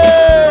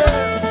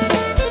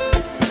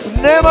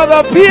 Нема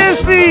да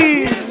пиеш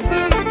ли?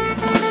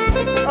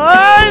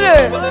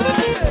 Айде!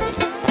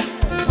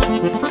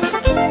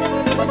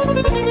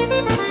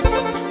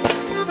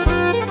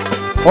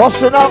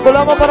 Още една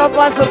голяма пара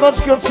 20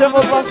 точки от Шеф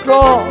от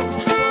Васко.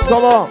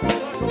 Соло.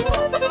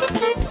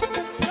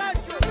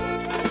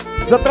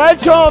 За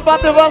Трайчо,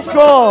 бате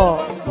Васко.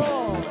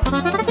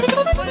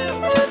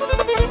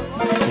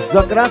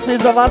 За Краси,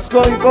 за Васко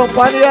и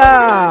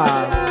компания.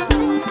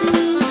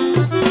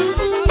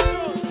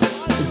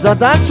 За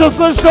Данчо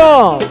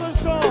също!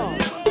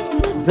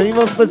 За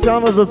има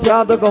специално за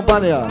цялата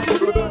компания.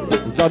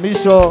 За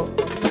Мишо.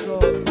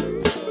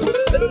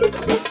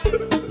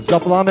 За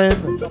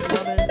Пламен.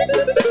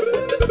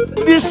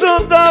 Мишо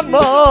Дамо.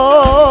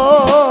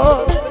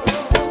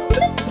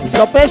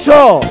 За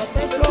Пешо.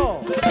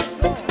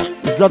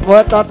 За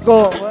твоя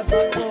татко.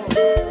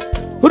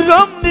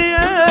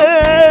 Ромние.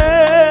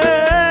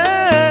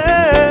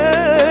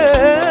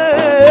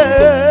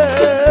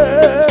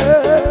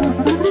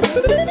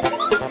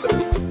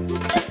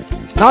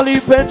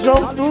 Нали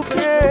печом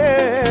туке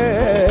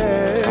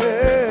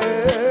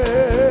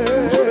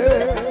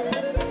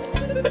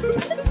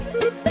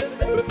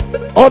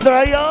Od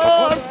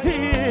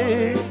Rajasi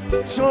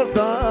Čordane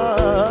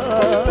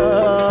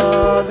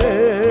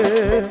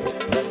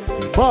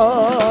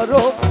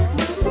Barov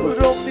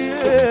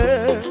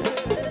Romnije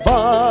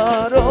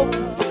Barov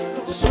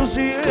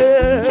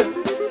Suzije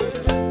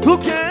Tu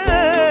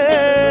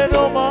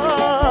quiero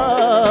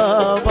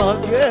mamá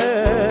que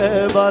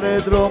bare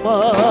droma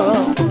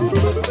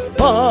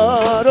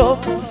Barov,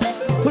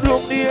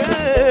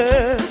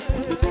 Rumnije,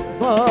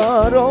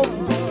 Barov,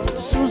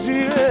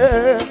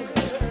 Suzije,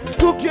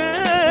 tu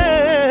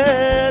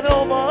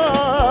quiero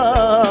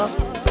más.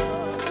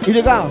 И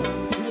така,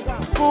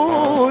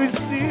 кой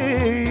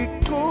си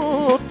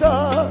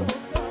кота,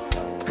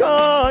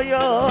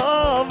 каявел,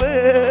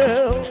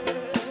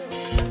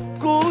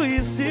 кой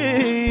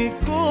си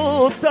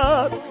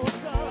кота,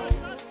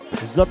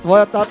 за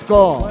твоя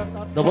татко,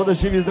 да бъдеш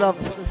жив и здрав.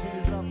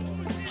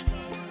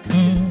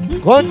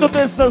 Който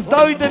те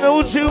създал и те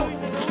научил,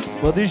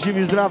 бъди жив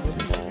и здрав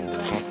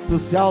с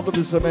цялото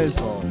ти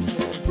семейство.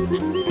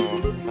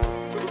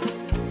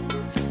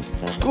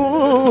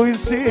 Кой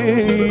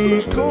си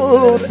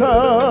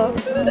кота,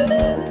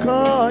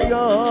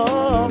 каявел,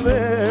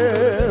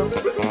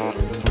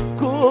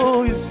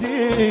 кой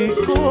си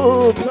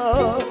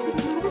кота,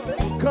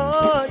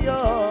 каявел,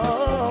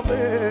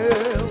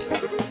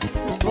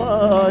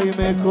 вай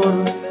ме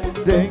кор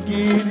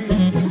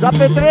денгири, за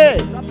Петре!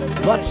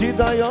 Бачи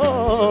да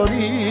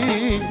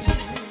йори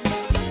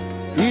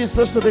И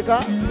също така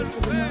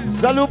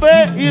за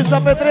Любе и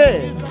за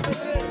Петре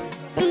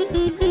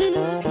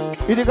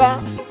И така.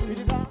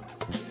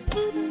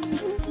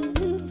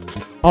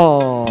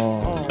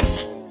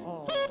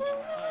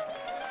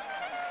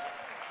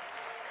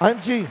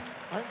 Анджи.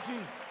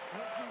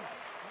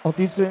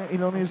 Отице и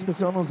на ние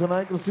специално за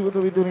най-красивата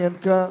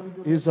видеониентка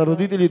и за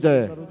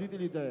родителите.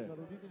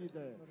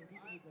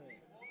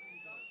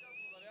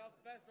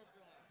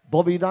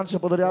 Боби и Данча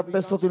подаряват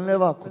 500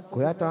 лева.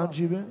 Коя е тази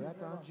Анджи, бе?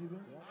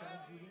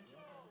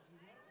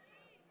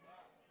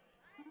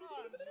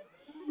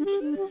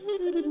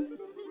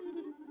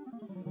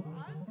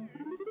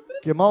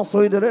 Кемал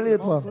Сойдере ли е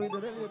това?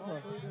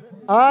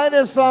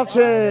 Айде,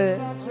 Славче!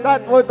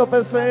 Дай твоята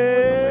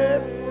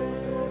песен!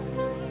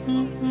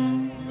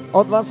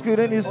 От вас,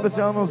 Кирени,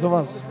 специално за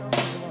вас.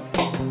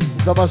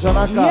 За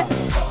Бажанака.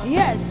 Yes,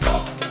 yes.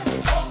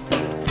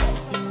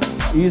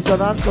 И за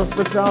Данча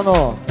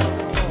специално.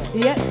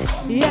 Yes,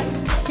 yes.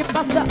 ¿Qué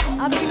pasa,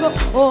 amigo?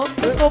 Oh,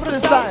 ¿cómo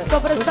estás?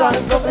 ¿Cómo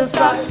estás? ¿Cómo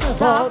estás?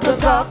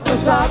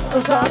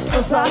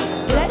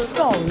 Let's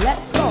go,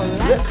 let's go,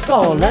 Let's go,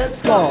 let's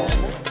go.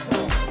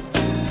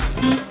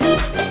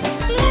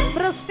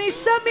 Прости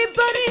са ми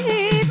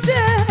парите,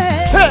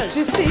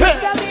 чисти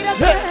са ми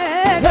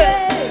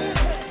ръцете,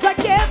 за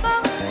Кема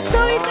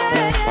Сойде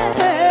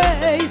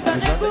и за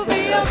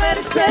неговия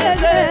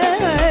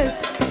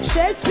Мерцедес.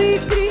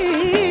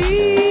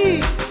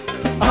 6-3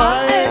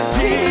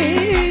 AMG,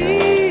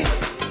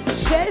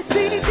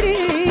 6-3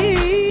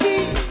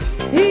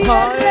 и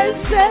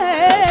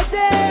RS7.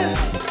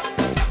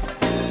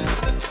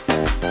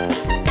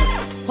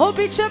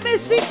 Обичаме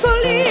си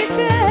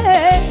колите,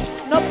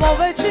 но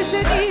повече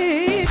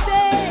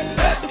жените.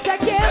 За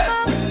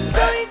Кема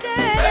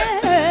Сойде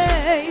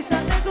и за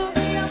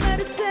неговия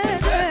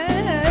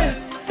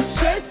Мерцедес.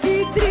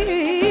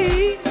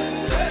 6-3.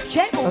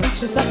 Хей,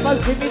 момиче,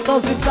 запази ми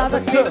този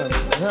сладък тип.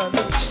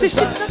 Ще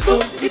щипна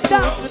тук и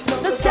там,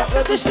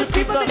 насякъде ще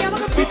пипаме, няма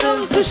да питам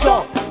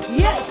защо.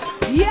 Yes,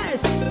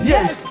 yes,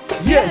 yes,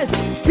 yes.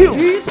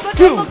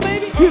 Испанема,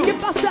 baby, ¿qué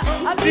pasa,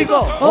 amigo?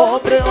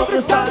 Hombre, hombre,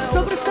 estás,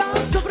 hombre,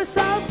 estás, hombre,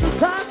 estás.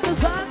 Назад,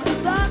 назад,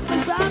 назад,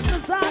 назад,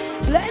 назад.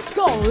 Let's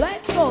go,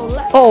 let's go,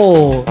 let's go.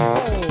 Oh.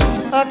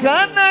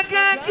 Akana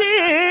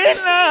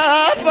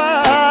kakinapa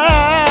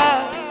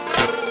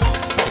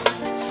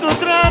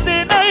Sutra de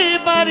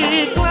naibari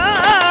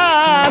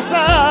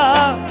klasa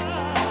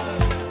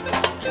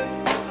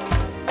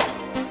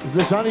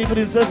За Жани и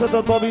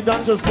принцесата Боби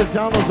Данча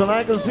специално за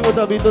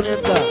най-красивата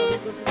видеониентка.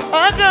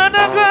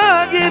 Акана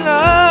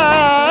kakinapa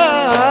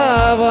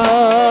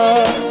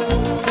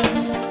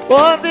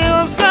Onde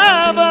os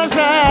cabas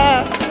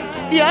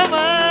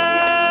llama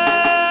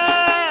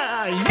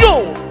Yo,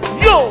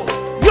 yo,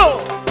 yo.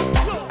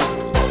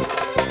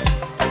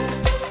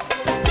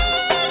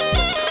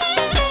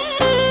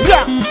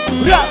 Ra,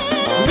 ra,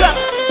 ra,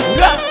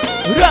 ra,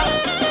 ra.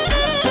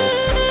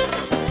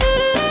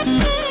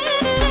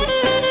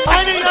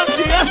 Aynen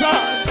yapçı yaşa.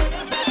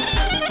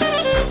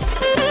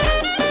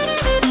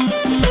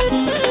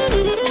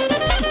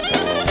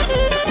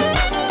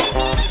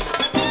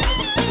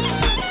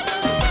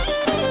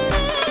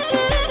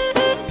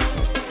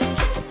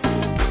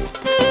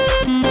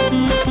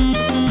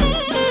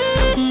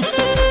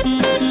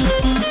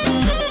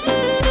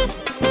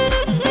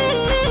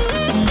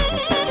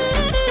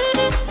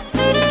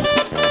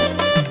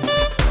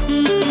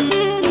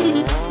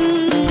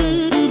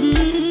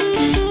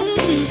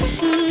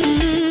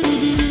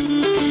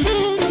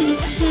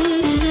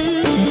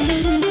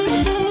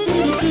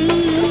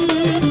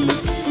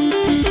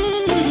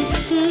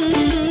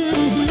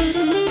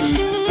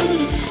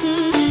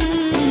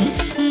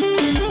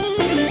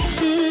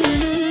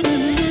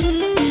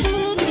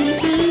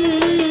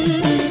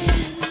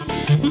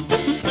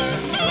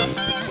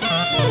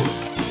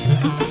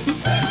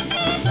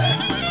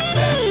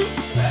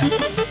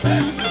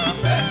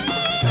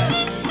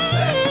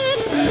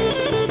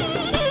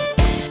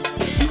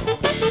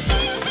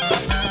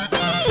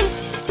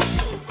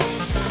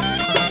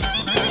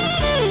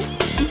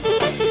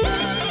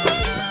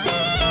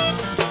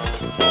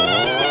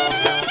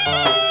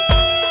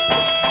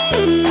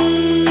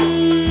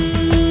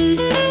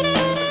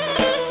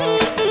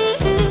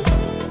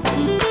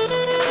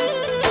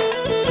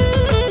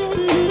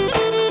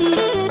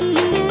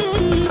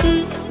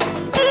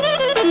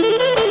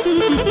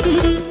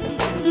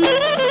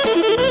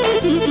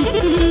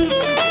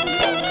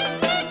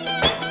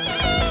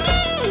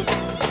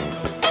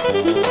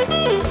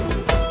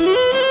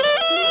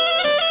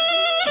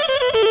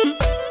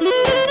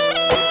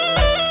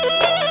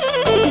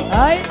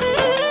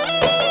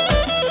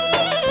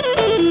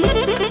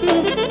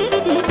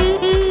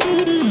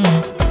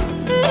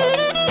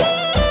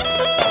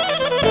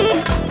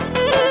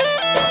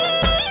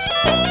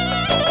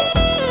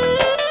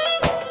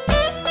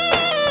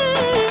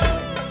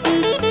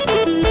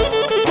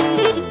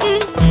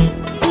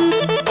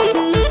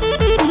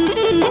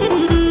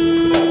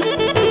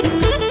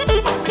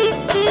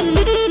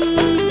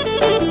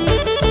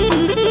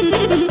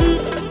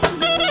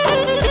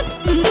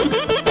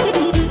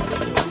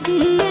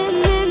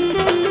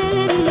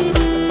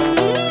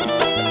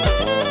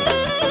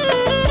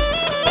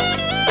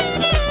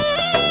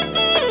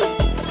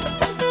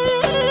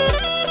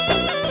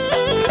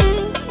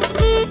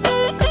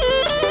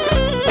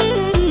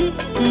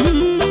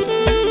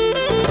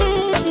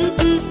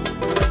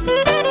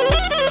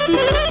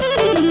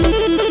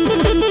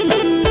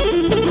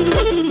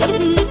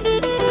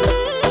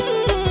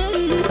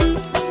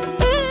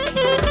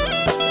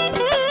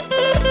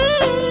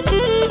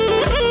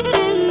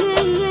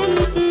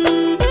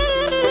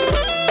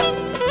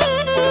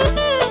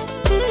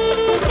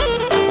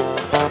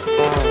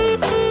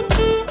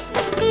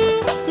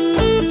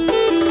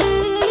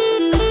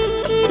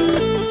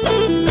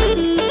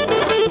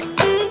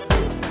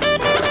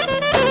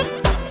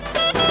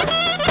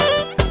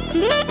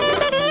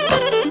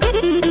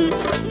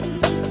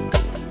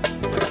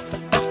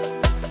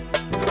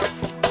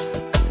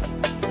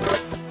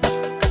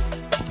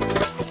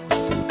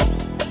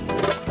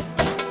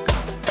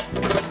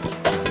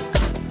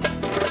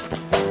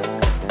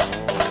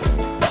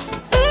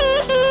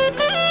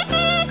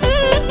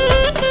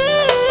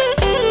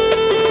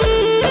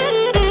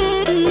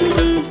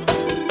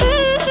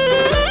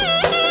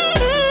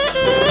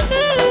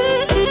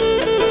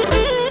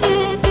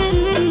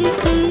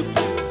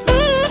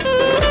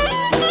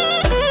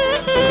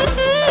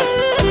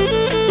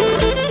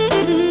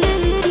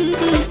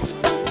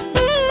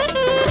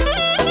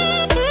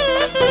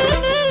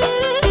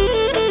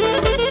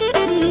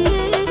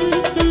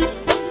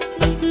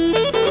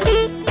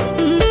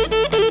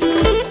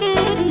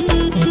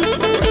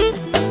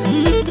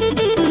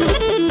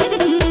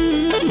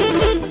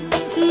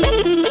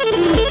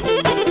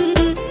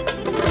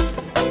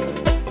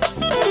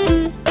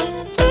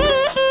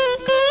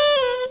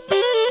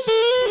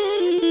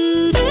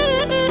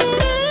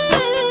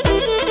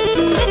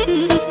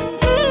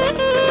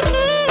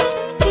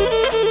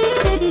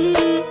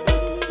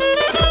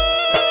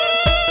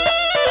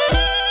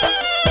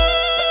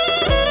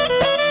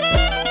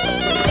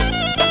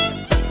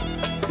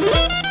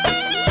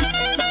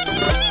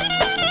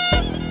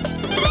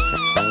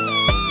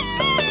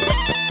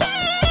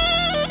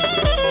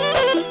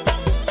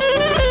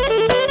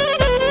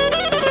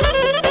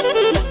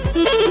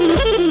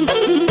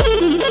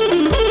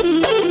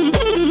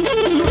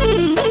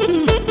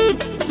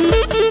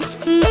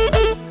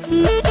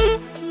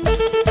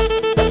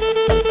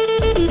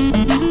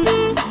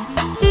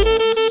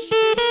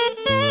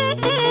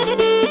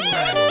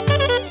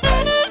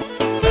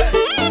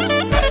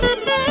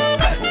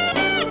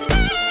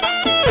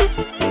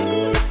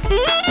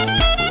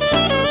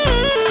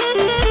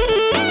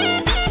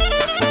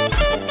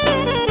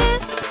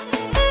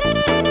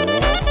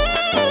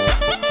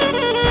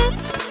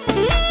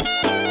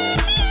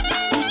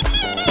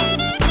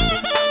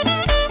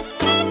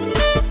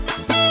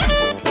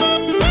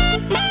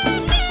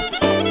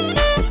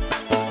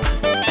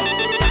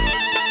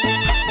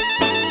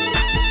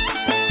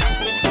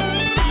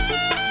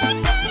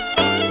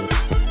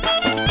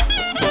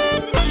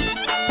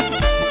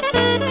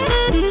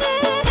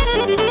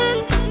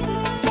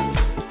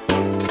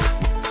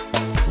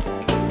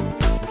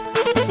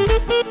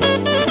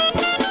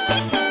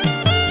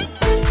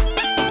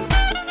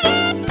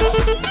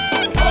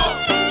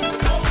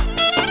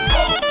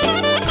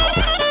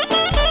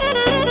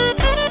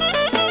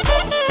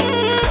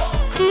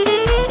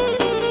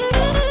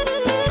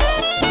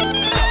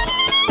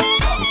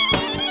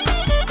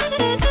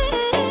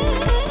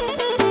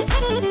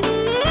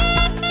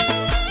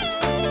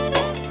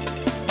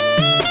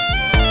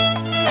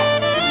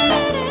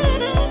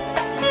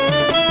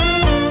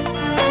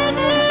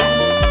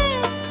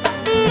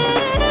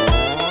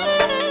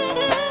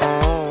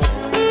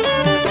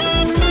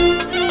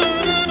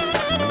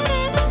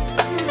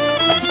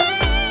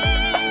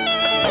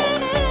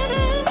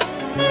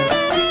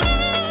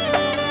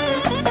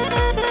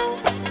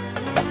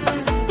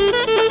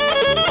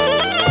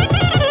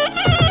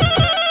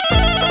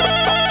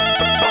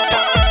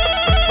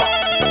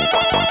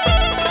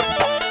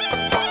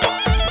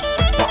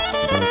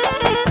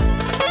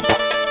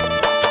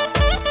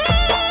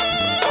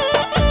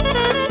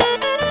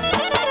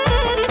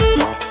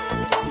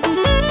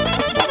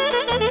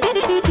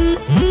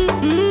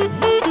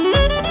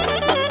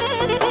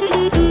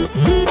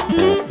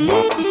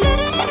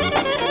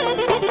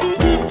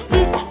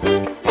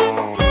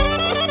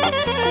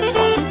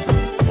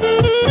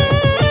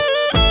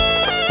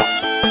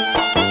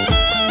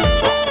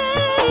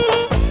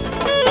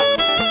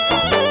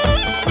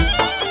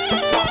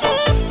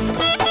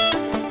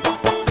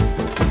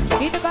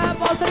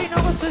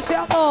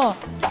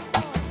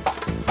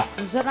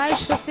 за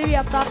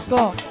най-щастливия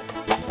татко.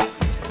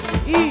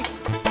 И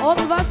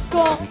от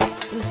Васко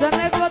за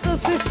неговата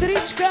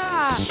сестричка,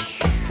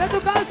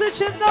 като каза,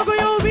 че много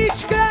я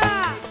обичка.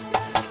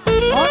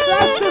 От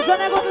Васко за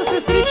неговата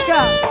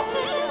сестричка.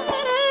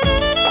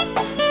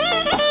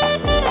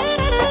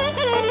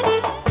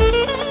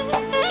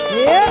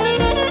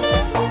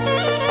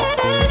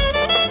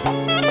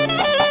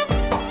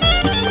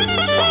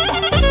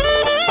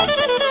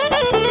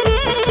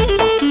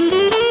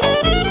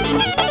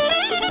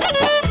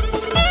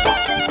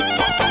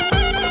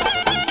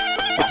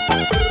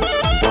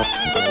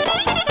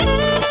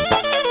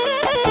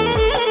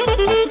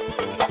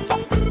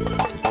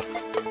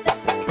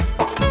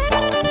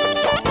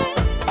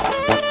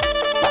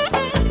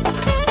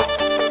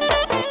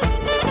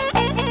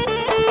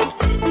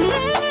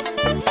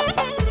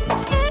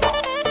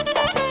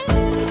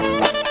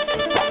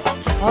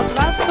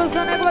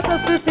 За неговата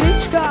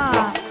сестричка.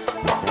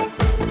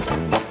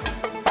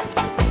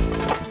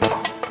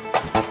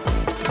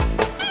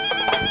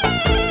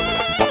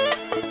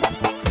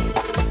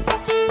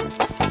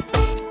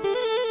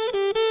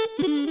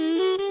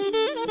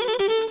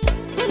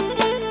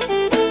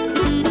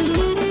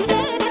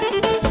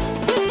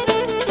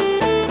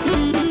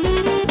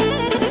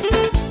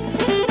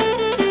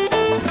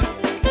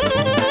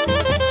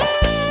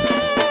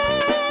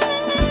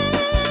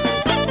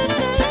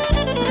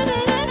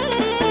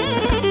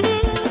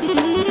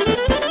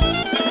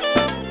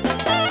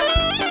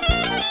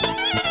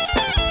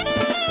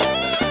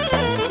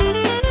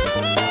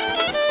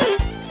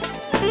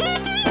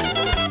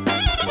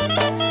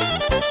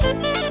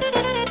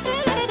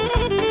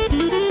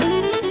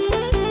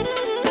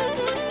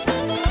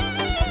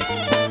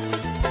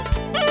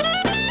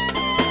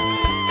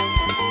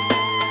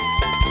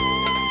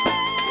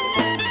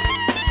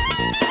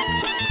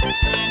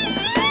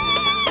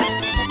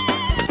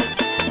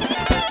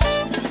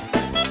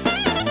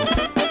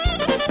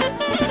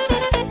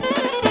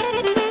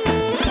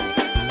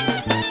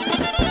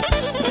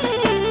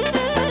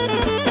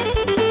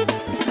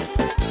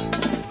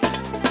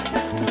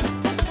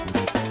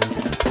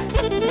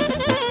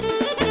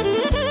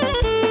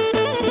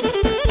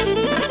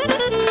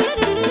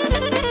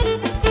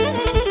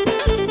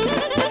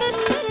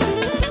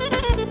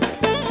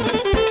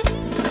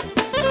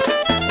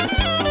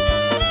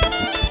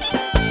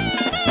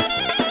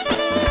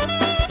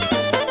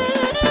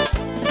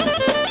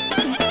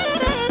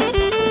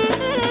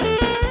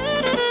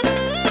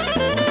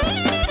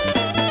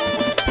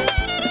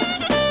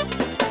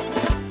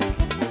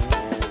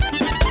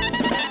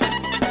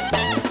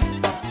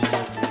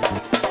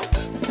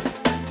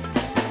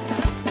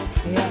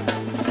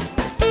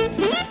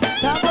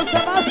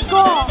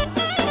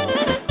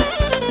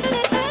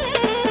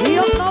 И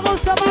отново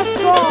за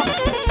Васко.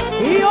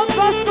 И от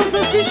Васко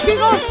за всички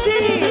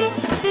гости.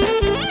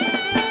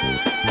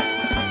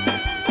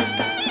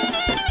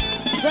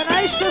 За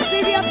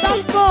най-щастливия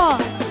татко.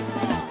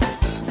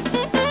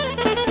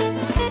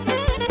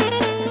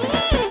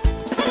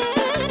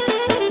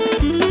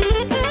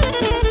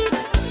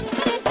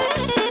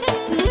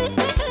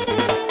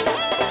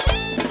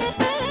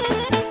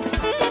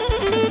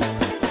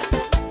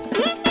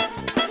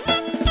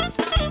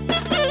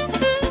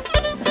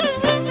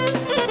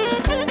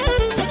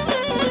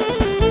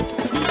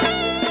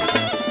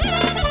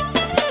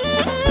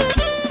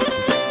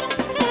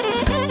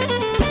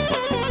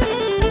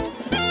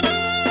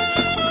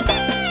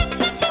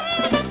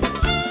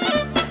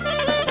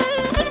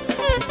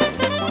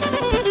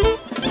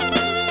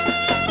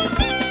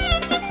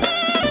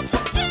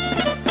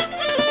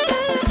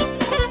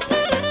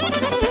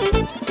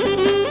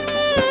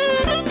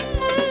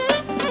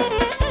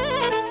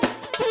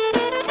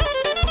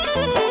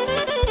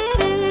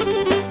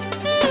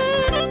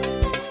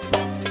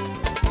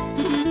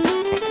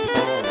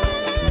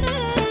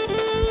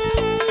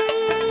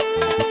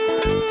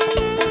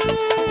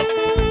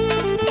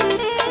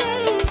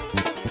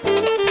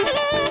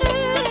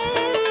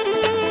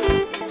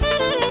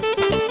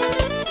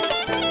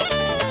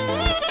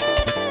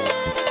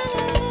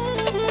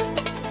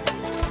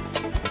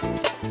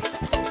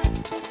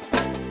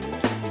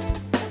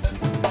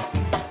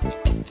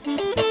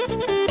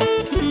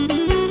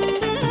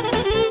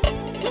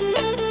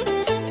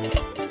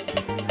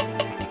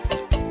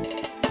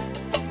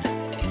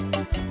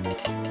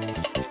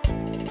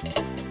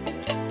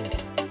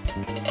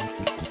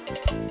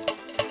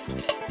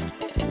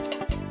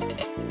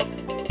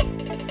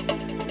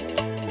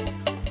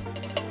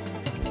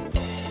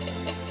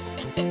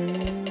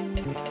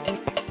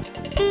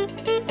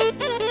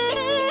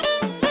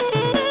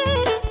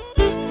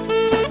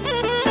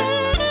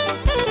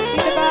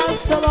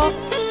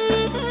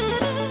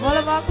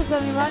 Моля малко за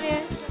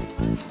внимание.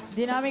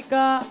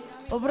 Динамика.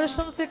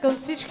 Обръщам се към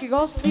всички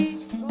гости.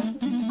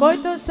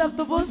 Който е с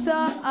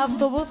автобуса,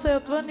 автобуса е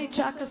отвън и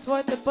чака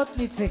своите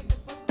пътници.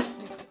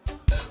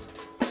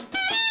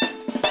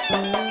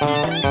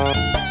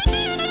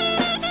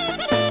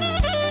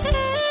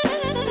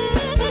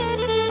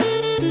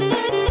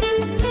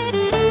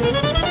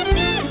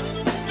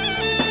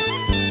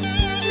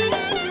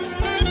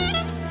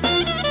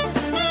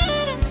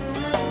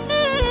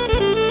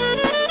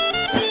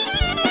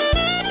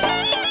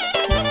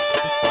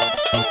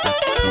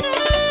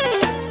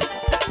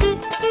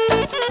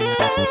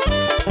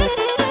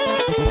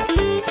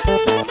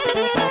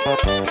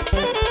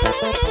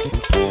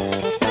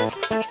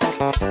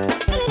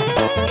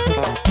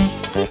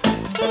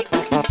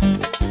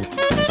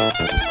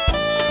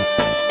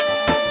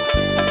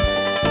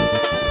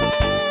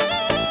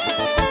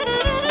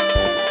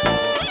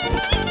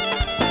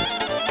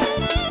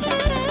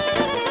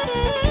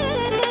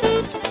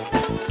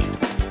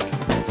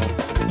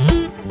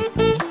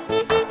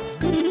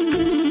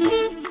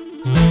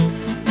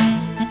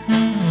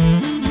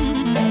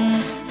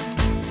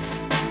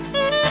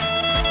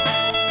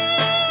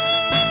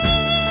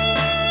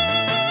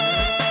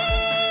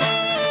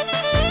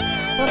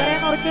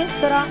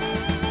 оркестъра.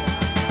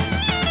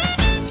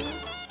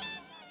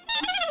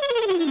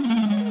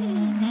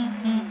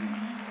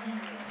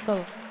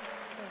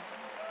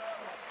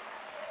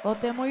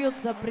 От Емо и от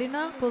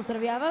Заприна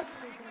поздравяват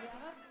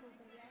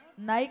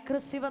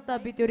най-красивата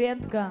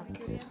абитуриентка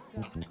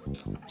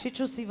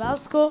Чичо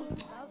Сиваско.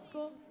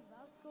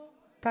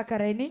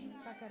 Какарени.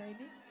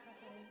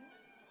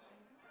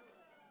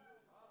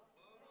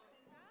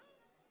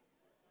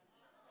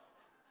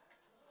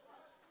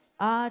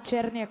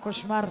 Черния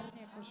кошмар.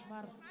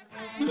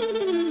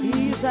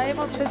 И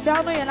заема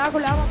специално и една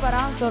голяма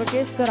баран за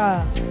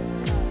оркестъра.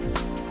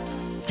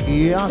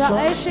 За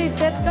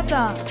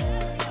Е60-ката.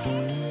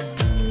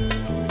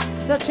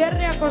 За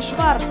черния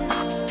кошмар.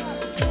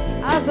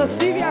 За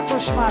сивия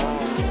кошмар.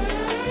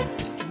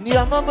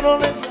 Нямам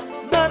ролекс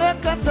на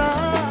ръката,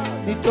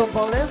 нито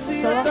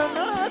Балесията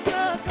на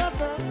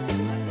краката,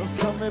 но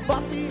са ме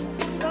бати.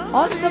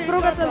 От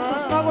съпругата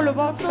с много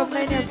любов към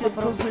нейния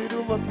съпруг.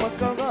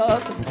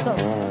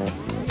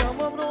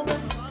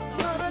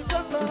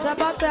 За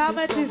бата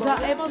Амет и за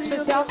Емо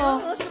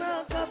специално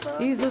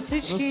и за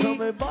всички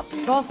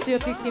гости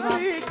от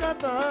Ихтиман.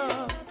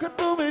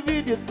 Като ме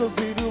видят,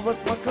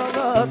 козируват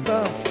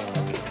макалата.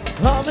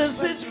 Аме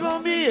всичко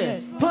ми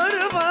е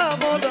първа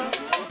мода.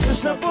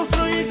 Къща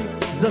построих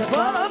за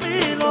 2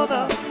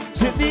 милиона.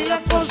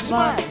 Черния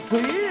кошмар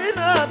стои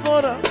на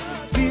двора.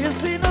 Вие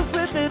си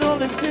носете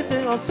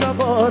ролексите от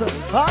събора.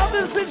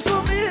 Аме всичко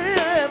ми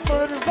е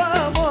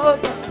първа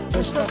мода.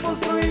 Къща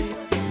построих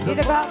за 2 милиона. И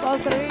така,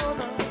 поздрави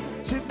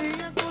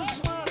Черния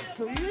кошмар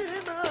стои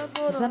на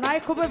двора. за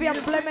най-хубавия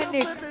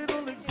племенник.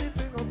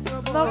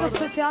 Много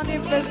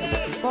специални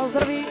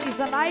поздрави и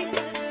за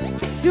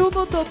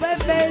най-силното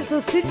БМВ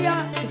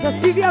за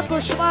сивия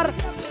кошмар.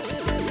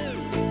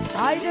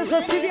 Айде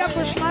за сивия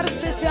кошмар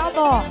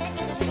специално.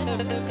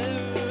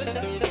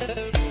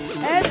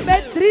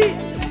 М3.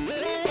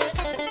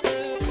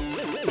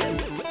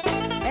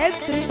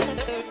 М3.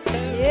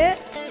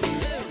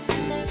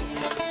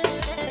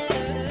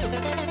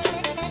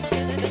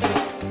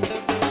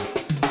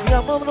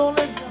 Нямам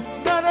ролекс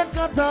на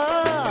ръката,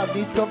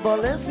 нито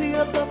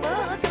Балесията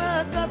на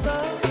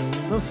краката,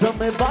 но са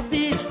ме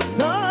бати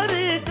на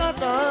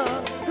реката.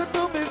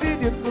 Като ме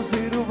видят,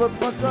 козируват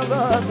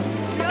махалата.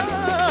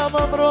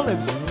 Нямам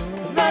ролекс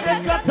на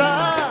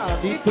ръката,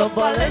 нито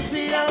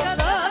Балесията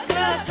на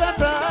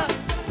краката,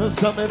 но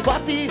са ме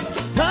бати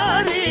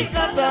на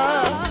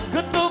реката.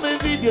 Като ме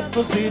видят,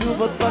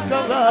 козируват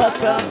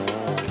махалата.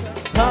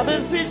 Аме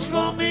всичко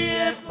ми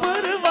е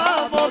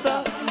първа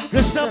мода.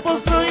 Къща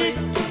построих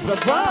за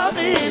 2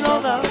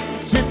 милиона.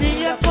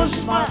 Черния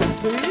кошмар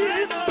стои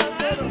на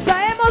двора. За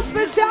Емо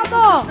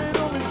специално.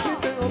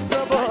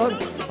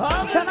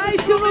 За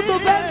най-силното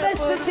БМВ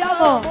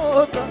специално.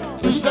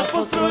 Къща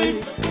построих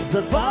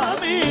за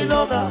 2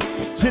 милиона.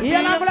 И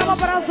една голяма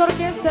пара за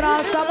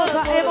оркестъра. Само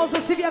за Емо,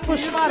 за сивия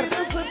кошмар.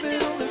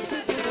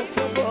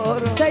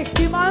 За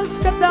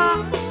ихтиманската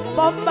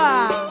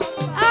бомба.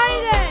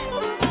 Айде!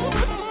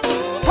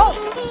 Хоп!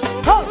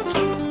 Хоп!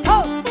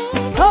 Хоп!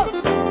 Хоп!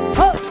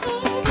 Хоп!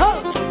 Хоп!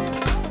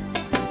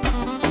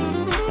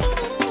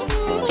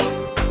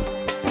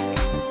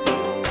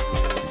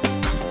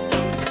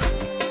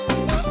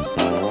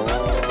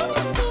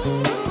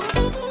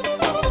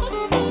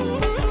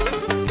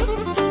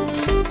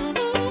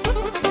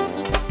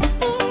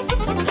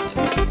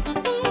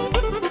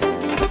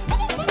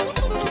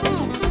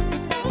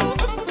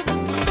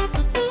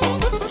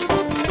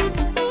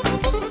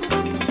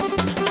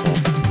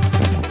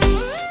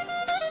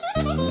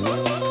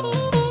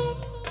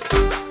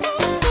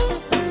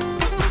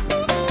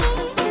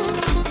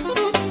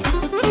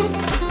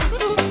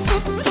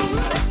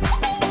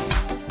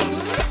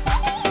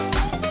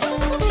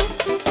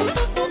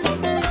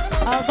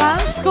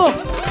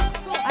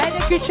 Айде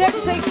кючек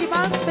за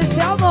Ихтиман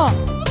специално.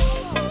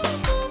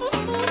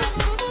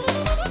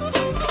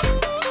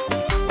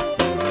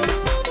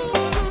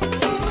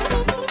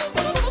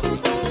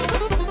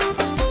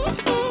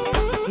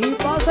 И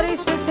поздрави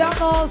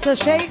специално за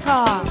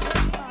шейха.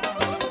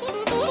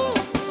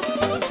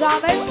 За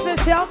мен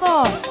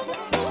специално.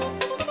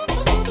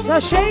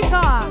 За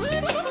шейха.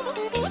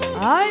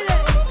 Айде.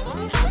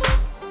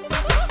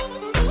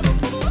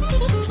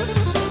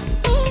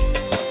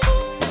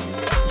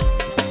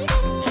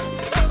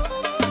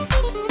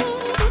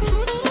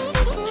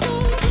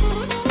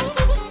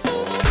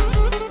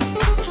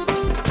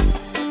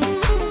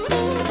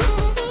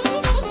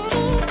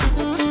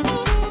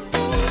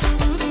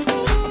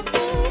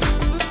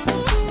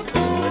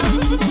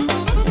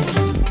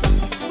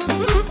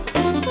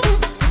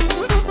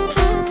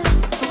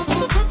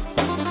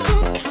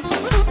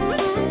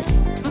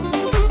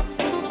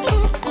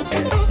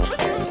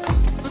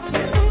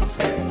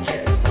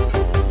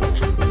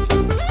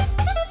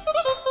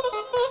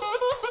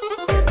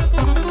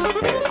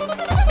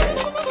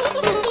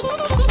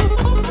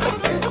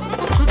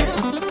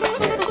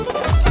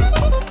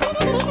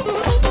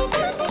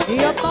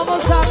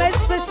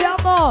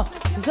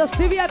 За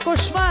сивия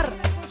кошмар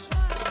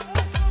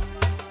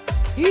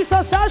и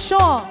за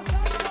Сашо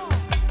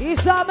и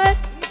за мен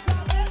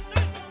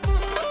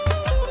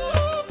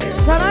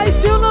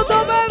силното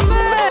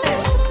бебе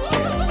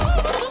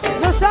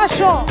за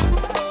Сашо.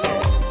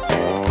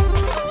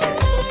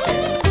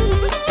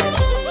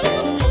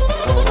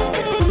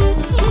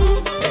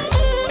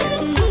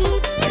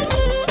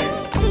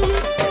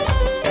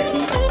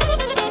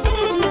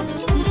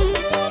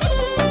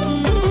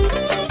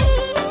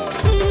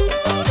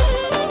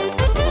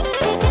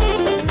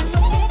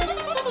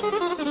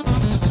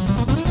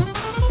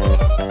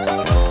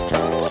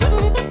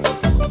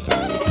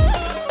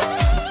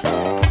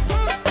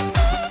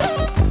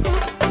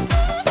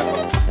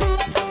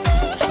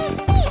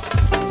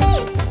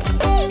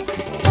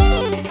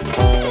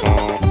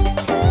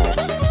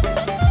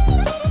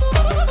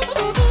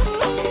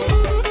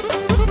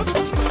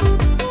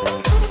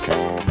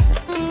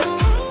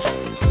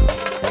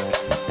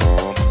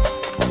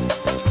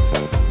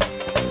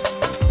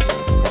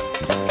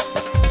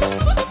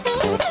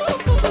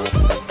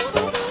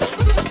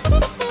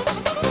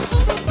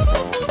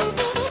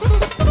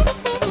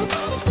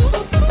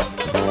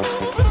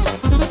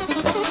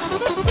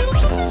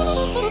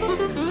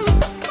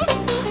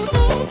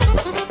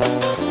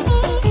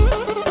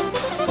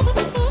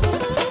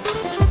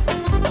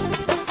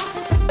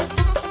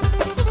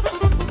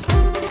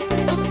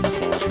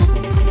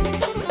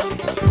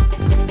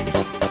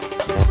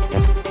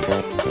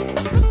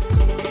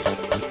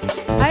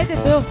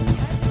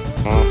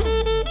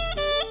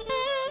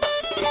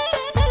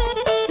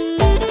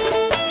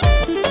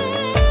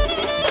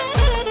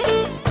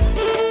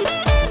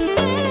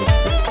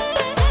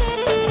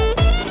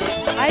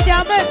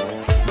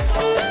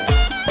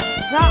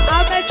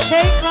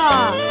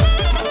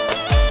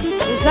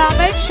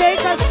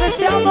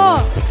 Специално!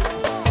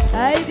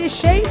 Айде,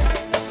 шейк!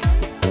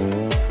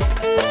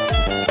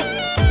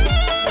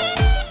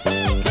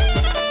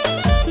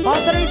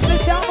 Поздрави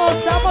специално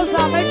само за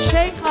Амет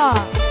Шейха!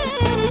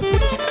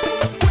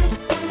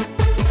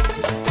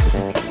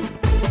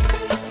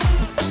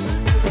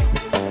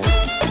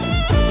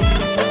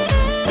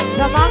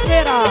 За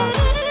Махера!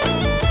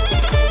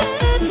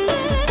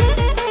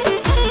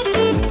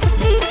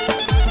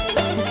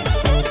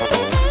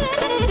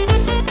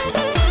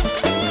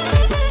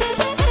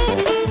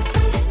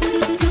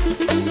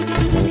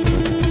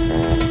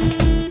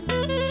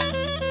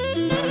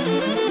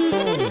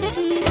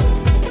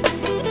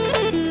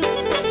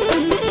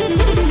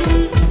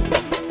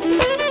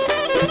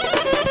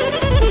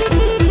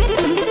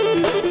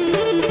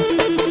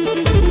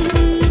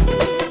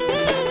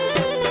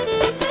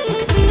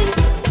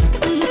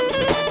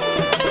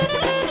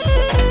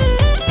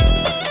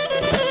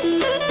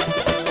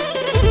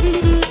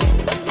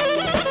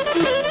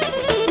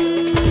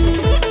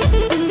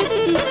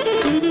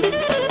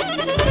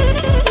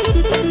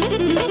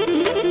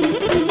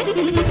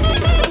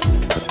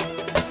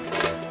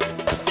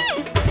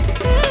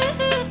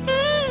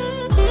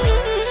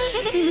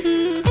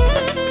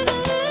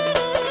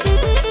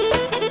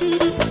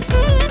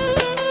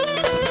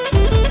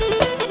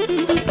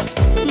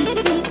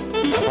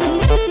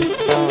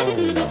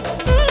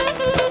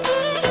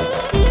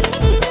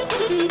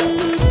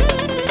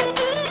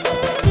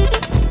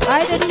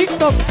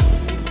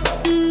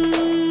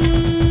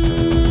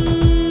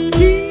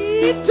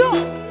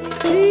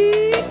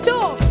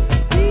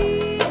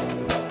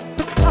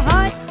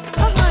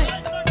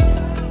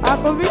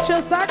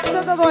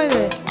 Сакса да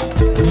дойде.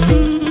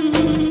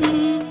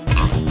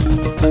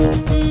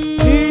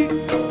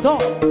 Тито.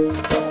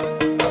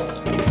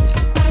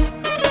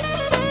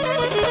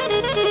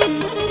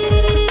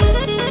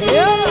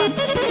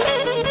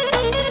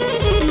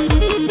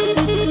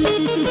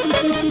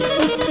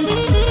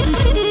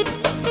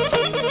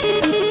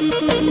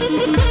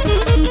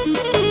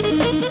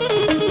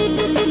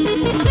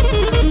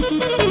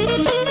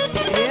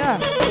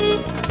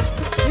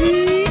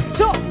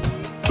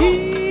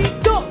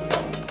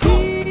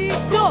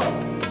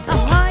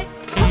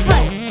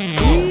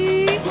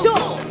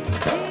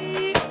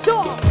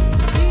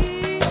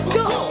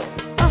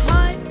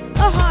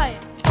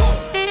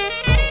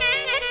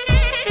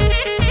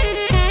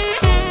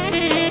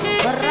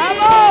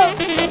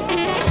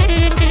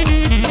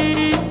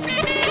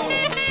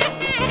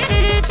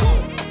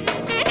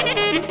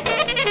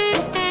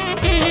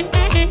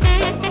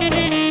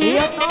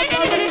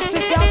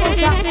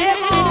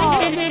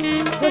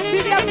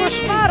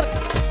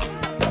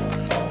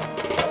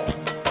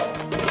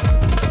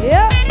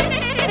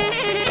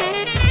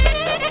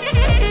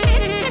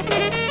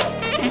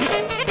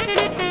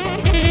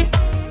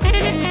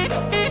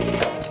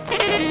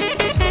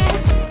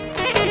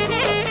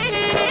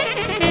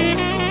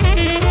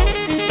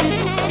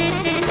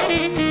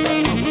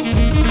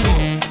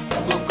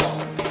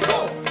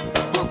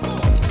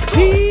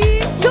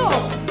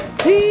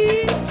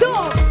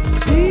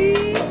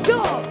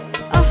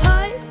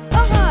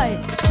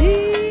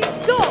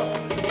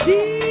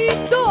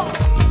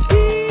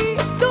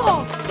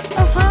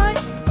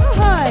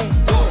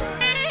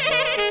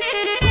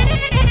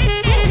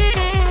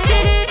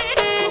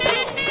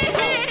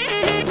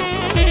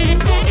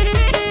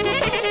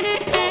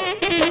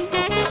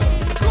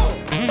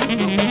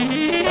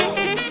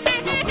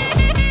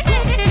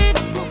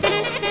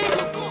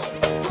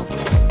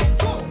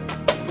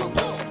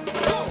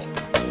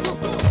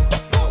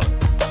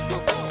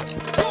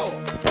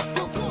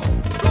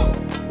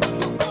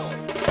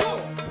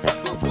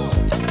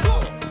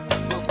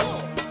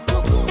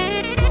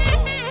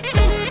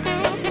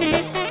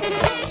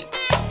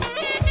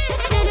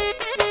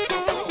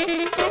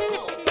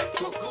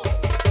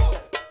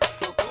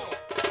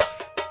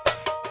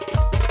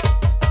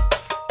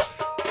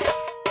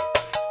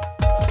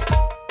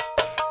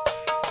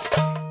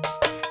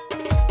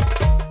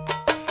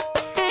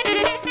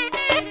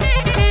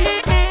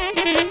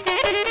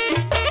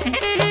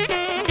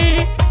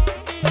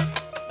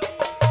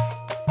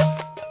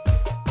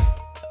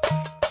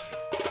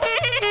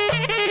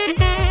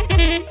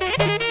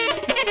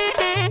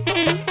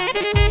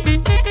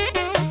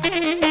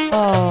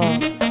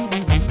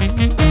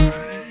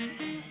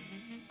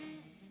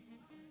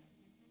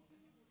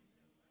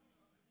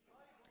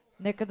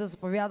 Нека да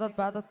заповядат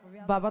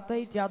бабата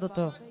и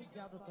дядото.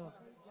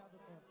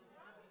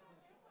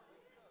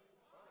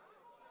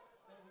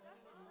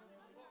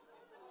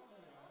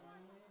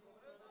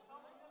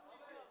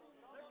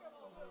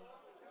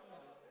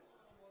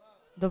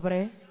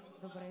 Добре.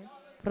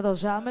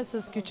 Продължаваме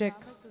с Кючек.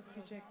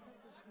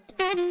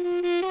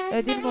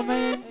 Един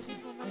момент.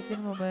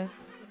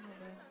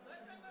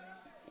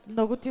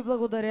 Много ти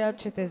благодаря,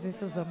 че тези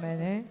са за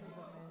мене.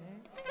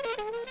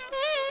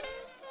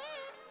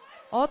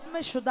 От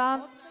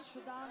Мешудан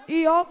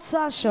и от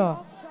Сашо.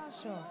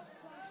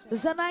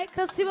 За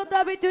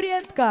най-красивата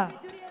абитуриентка.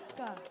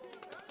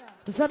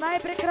 За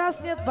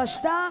най-прекрасният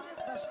баща.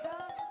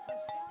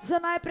 За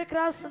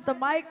най-прекрасната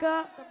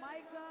майка.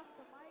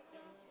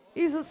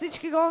 И за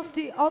всички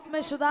гости от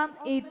Мешудан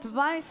и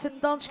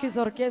 20 точки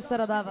за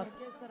оркестъра дават.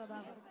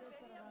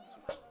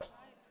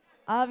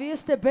 А вие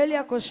сте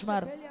белия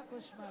кошмар.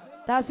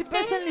 Тази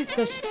песен ли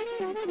искаш?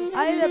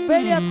 Айде,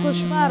 белият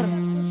кошмар.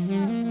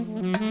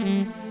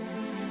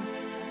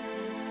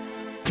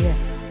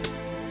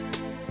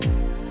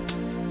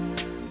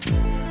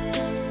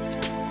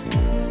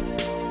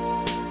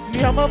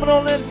 Нямам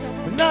Ролекс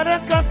на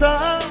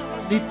ръката,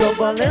 нито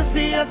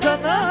Валенсията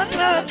на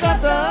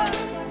краката,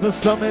 да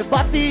са ме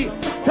бати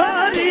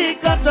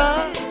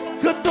тариката,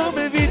 като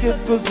ме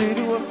видят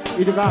козирила.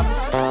 И така.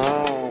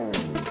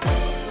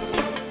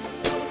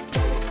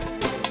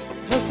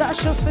 За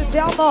Сашо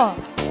специално.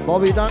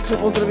 Боби и Данче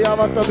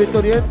поздравяват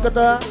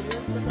абитуриентката.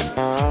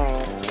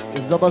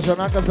 За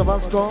Бажанака, за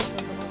Ванско.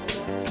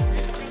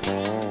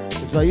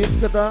 За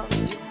Ирската.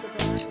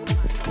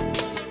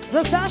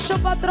 За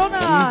Сашо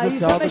патрона и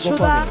за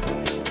Мешудан.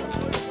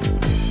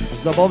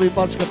 За Боби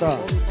пачката.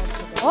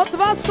 От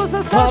Васко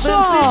за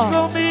Сашо.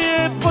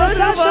 За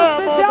Сашо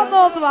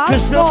специално от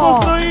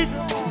Васко.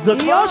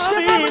 И още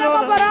една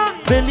голяма пара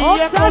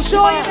от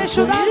Сашо и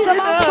Мешудан за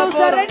Васко,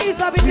 за Рени и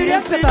за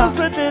абитуриентката.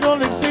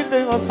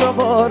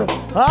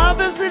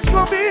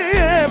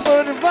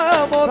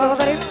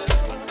 Благодарим.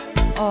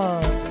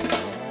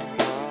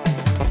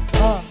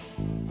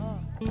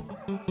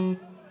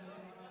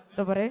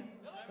 Добре.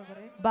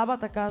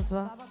 Бабата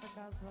казва.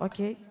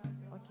 Окей.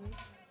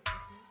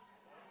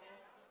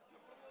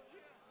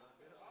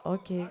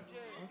 Окей.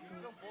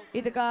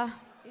 И така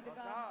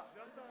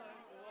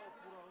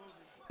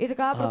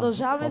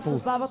продължаваме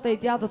с бабата и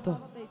дядото.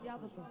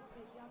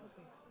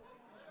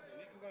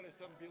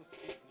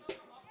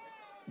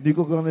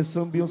 Никога не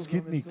съм бил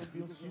скитник.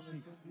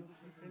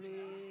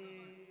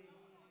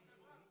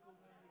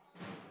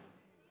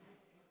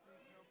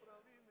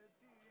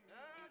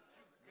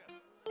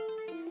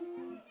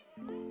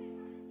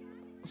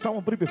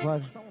 Само припев,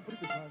 хайде.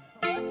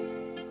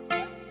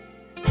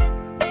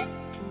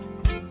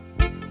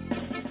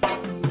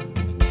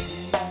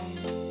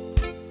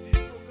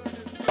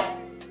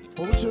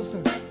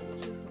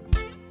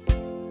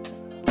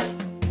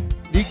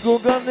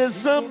 Никога не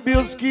съм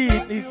бил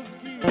скитник,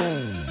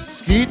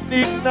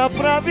 скитник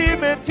направи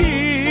ме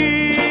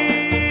ти.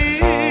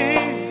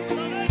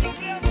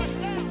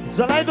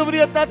 За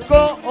най-добрият татко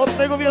от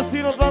неговия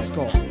син от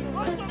Васко,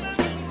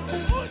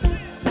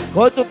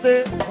 който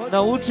те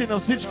научи на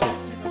всичко.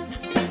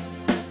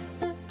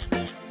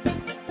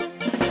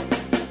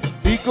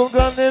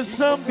 Никога не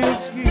съм бил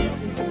скитник,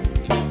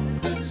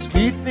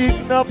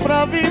 скитник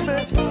направи ме.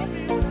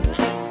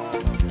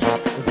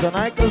 За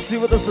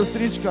най-красивата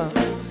сестричка,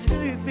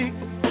 скитник,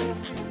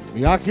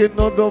 бях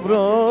едно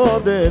добро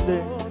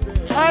дете.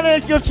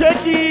 Айде,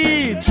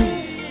 кючеки!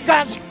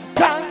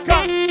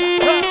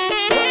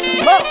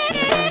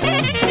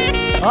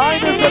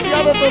 Айде за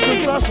дядата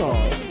за Сашо,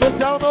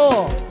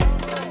 специално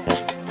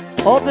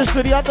от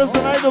дъщерята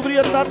за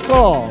най-добрия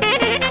татко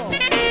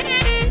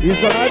и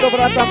за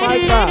най-добрата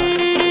майка.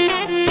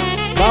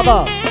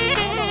 Баба,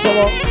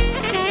 соло.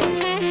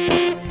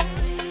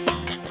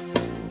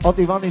 От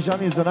Иван и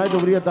Жани за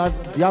най-добрия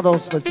дядо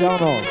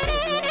специално.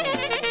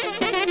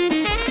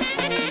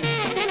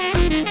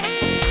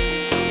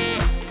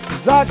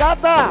 За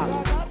Гата!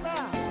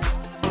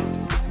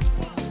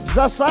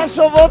 За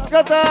Сашо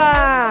водката!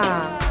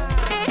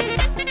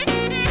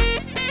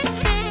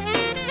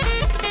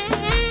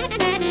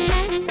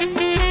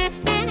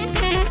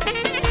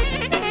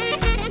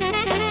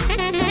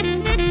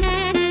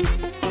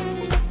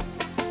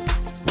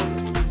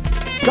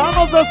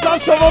 Само за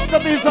Сашо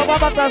водката и за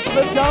бабата,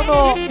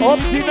 специално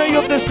от сина и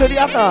от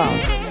дъщерята.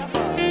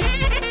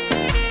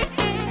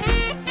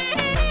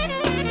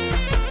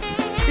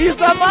 И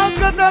за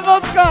малката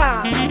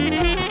водка.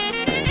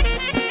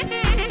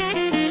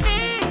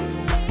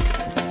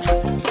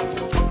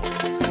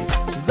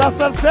 За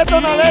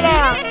сърцето на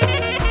Лена.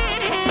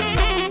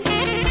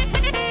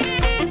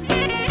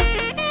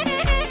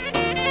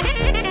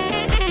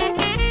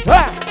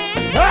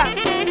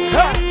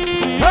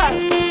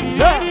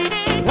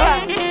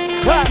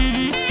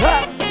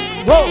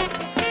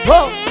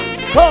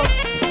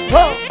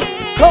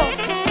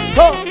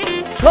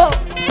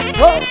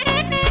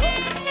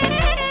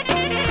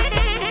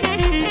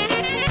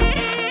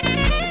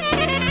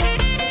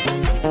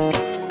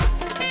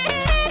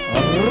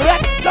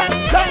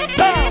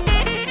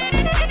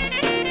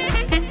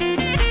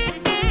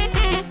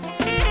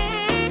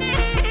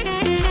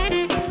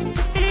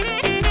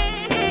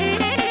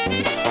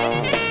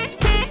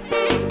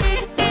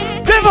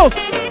 Метос!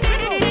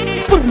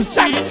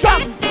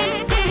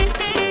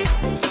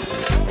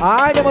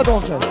 Айде,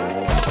 Мадонче!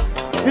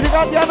 И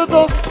така,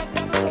 дядото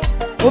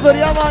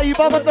подарява и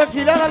бабата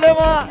 1000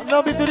 лева на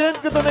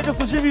абитуриентката, нека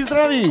са живи и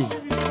здрави!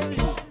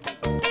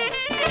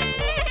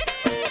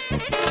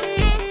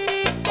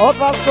 От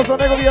Васко за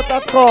неговия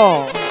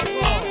татко!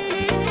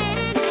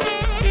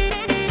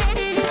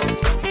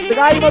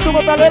 Сега има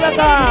думата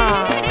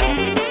Лелята!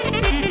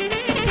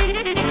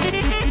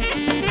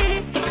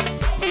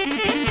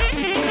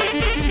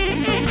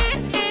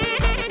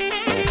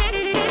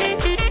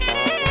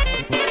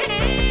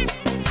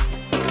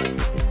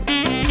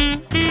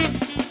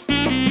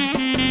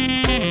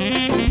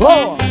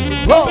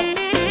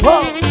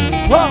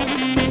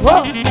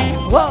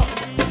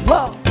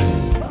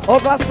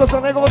 От Васко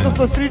за неговата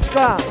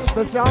сестричка,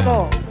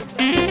 специално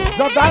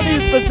за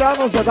Дани,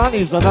 специално за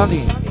Дани, за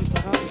Дани.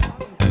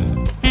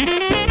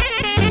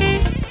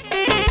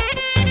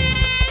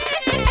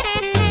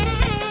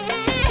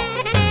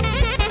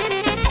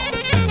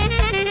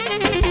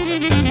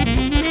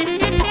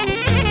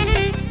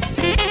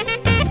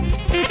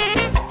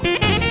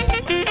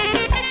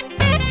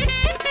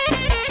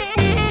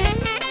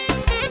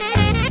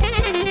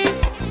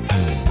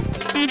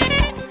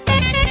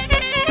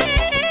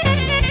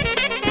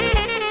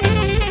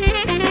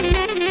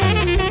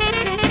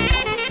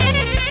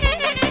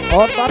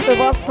 От Мате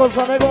Васко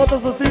за неговата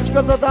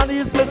сестричка за Дани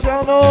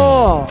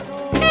специално.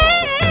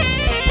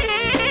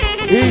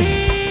 И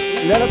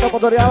Лелята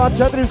подарява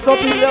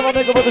 400 лева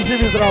неговата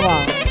живи здрава.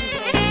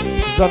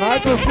 За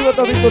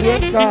най-красивата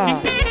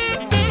абитуриентка.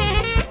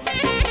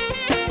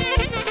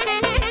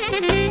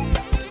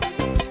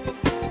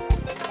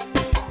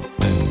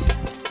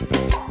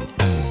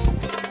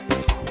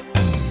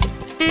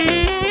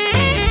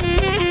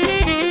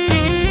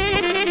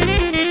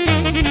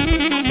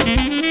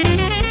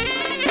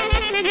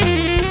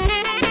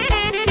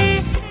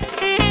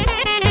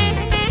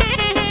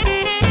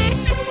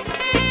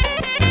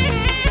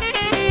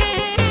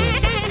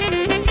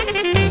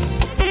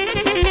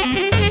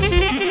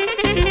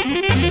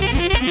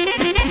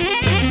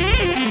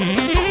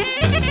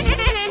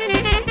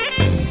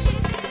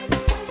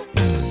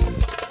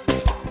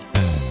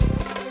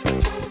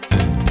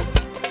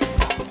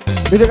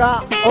 И така,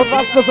 от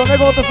Васко за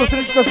неговата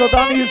сестричка за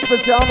Дани,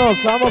 специално,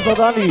 само за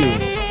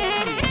Дани.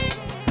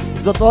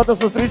 За твоята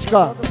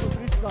сестричка.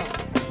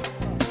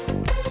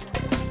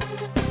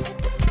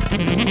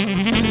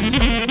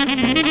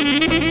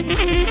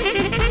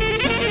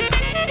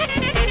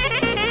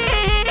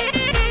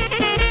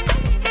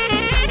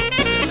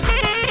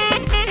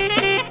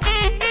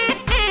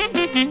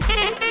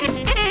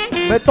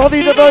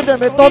 Методи да дойде,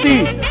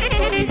 Методи!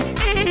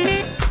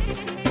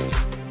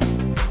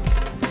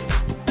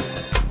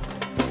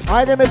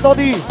 Айде,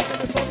 Методи!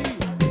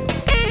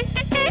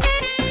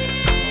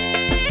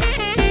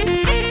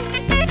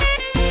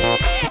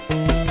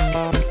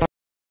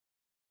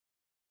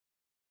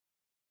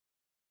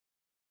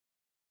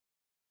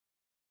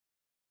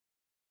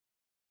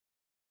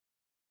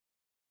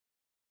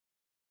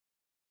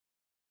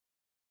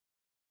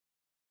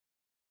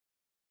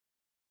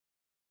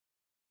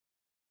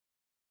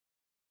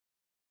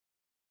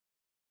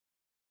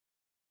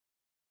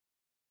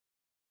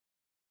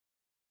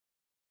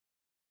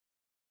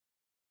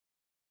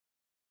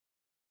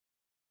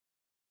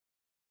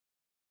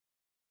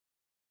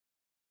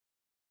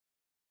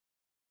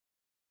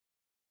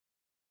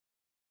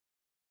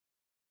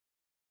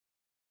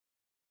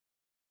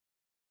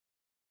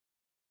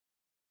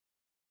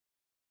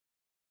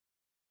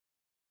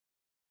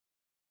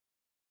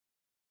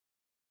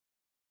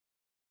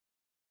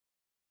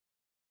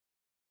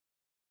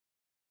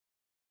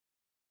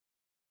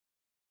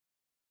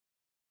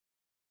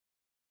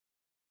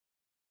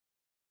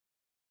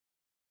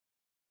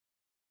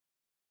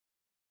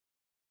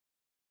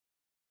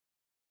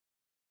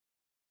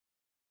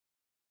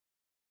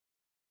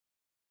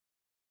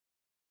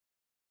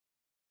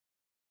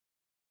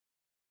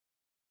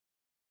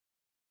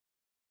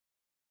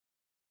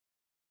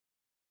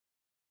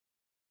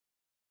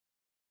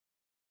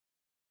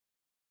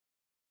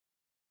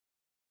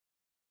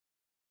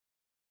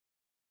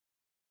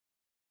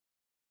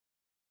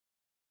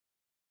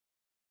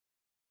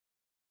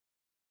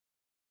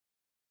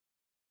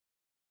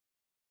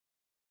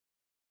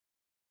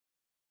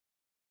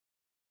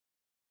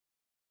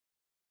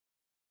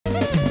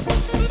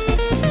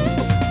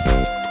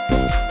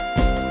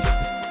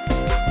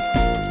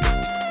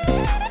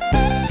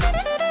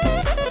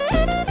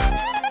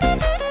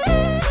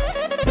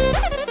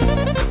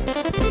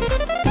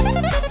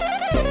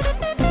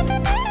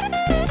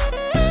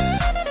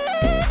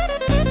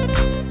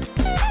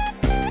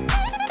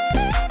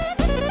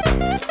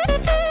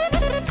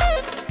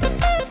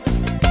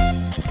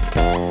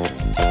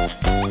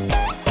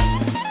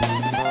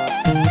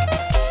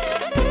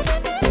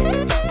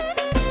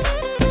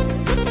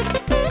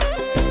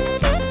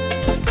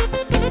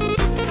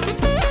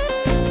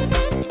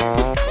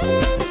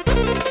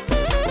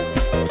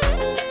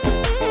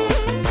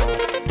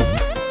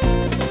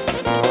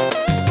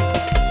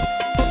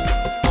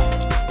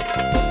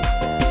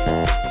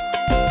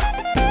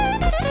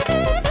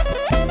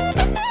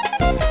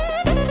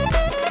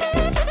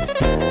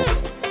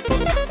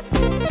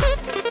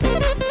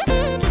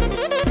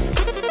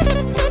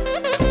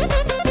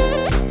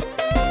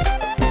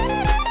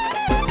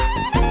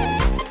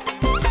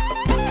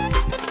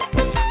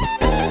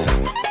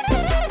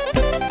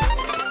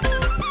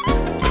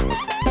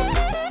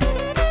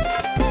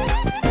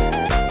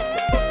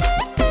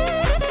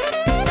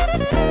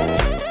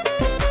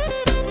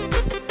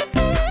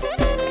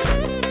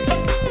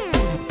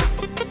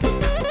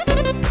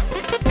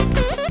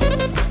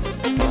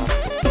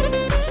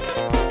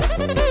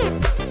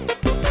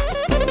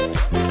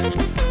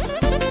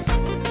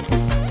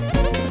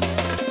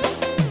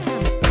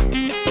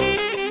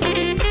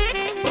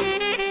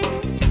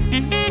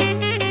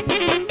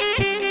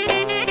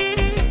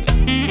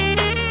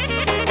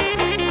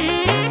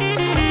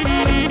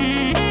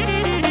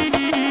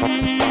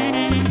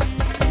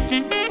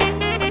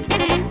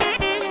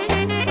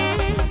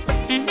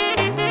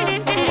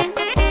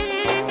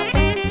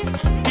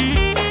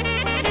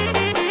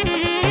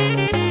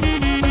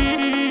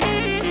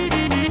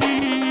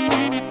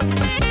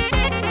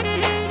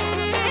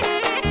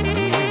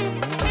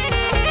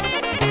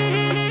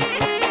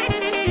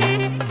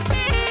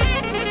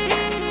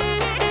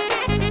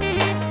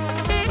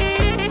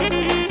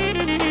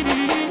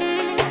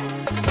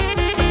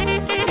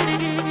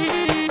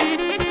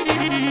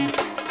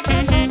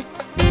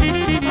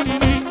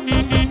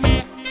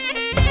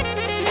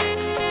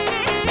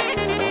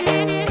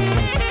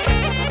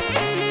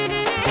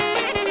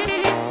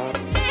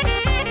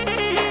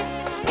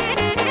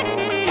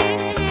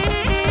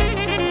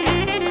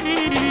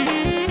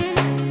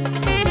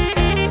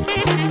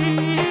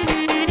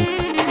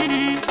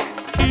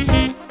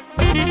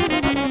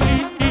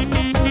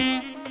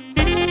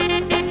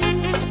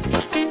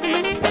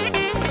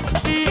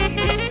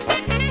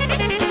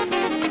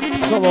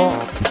 соло.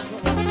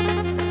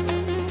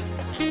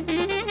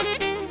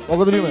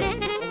 Благодариме.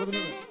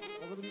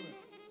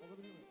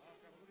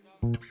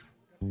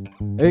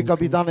 Ей,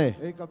 капитане.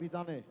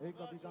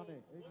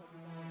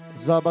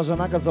 За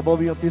бажанака за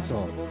Боби от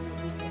Тицо.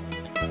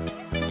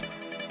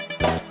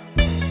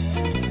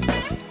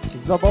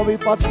 За Боби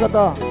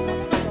пачката.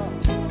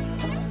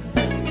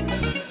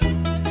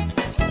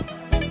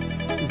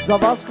 За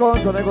Васко,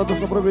 за негото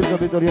съпруга и за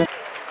Витория.